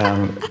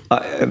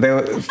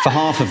 For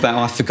half of that,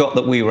 I forgot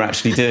that we were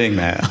actually doing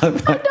that.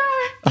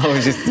 I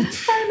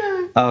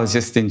was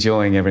just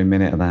enjoying every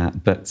minute of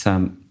that. But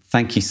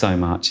thank you so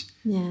much.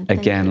 Yeah.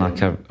 Again,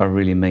 like I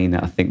really mean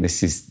it. I think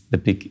this is the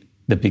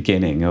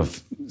beginning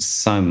of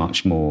so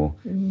much more.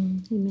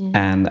 Amen.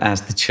 And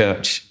as the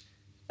church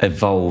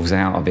evolves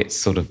out of its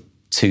sort of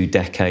 2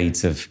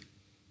 decades of,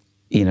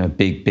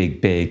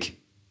 big,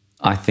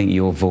 I think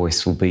your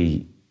voice will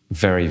be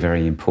very,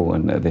 very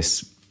important at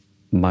this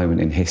moment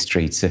in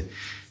history to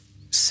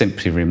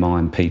simply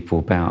remind people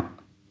about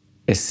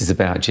this is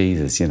about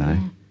Jesus, you know.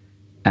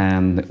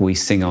 And we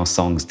sing our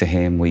songs to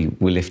him, we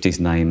lift his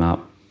name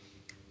up.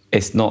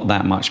 It's not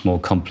that much more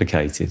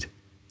complicated,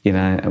 you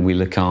know, and we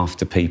look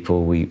after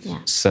people, we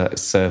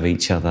serve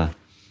each other.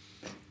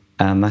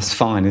 And that's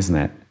fine, isn't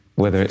it?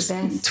 Whether it's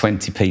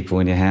 20 people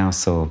in your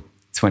house or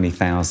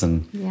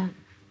 20,000,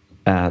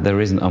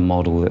 there isn't a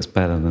model that's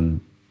better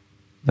than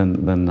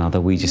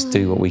another. We just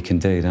do what we can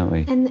do, don't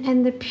we?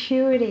 And the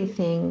purity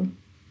thing,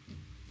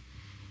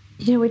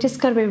 you know, we just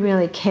got to be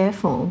really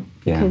careful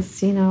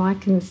because, you know, I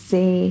can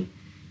see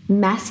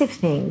massive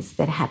things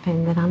that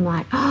happen that I'm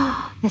like,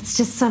 oh, there's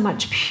just so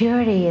much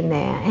purity in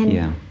there.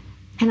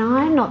 And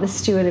I'm not the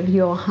steward of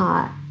your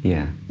heart.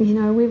 Yeah. You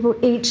know, we've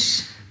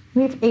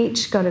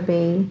each got to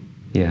be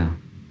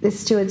the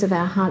stewards of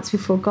our hearts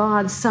before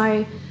God.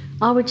 So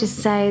I would just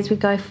say as we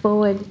go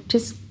forward,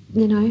 just,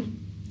 you know,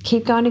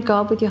 keep going to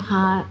God with your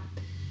heart.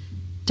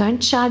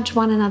 Don't judge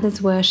one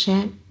another's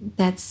worship.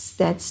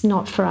 That's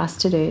not for us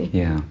to do.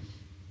 Yeah.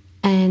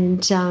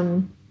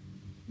 And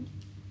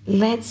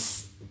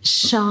let's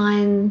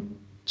shine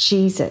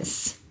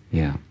Jesus.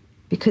 Yeah.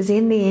 Because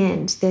in the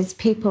end, there's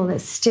people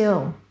that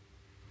still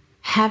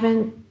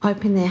haven't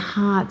opened their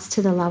hearts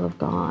to the love of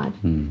God.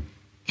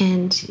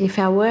 And if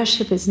our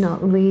worship is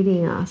not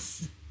leading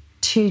us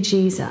to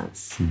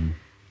Jesus,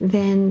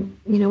 then,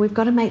 you know, we've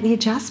got to make the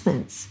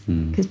adjustments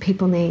because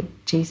people need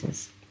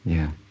Jesus.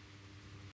 Yeah.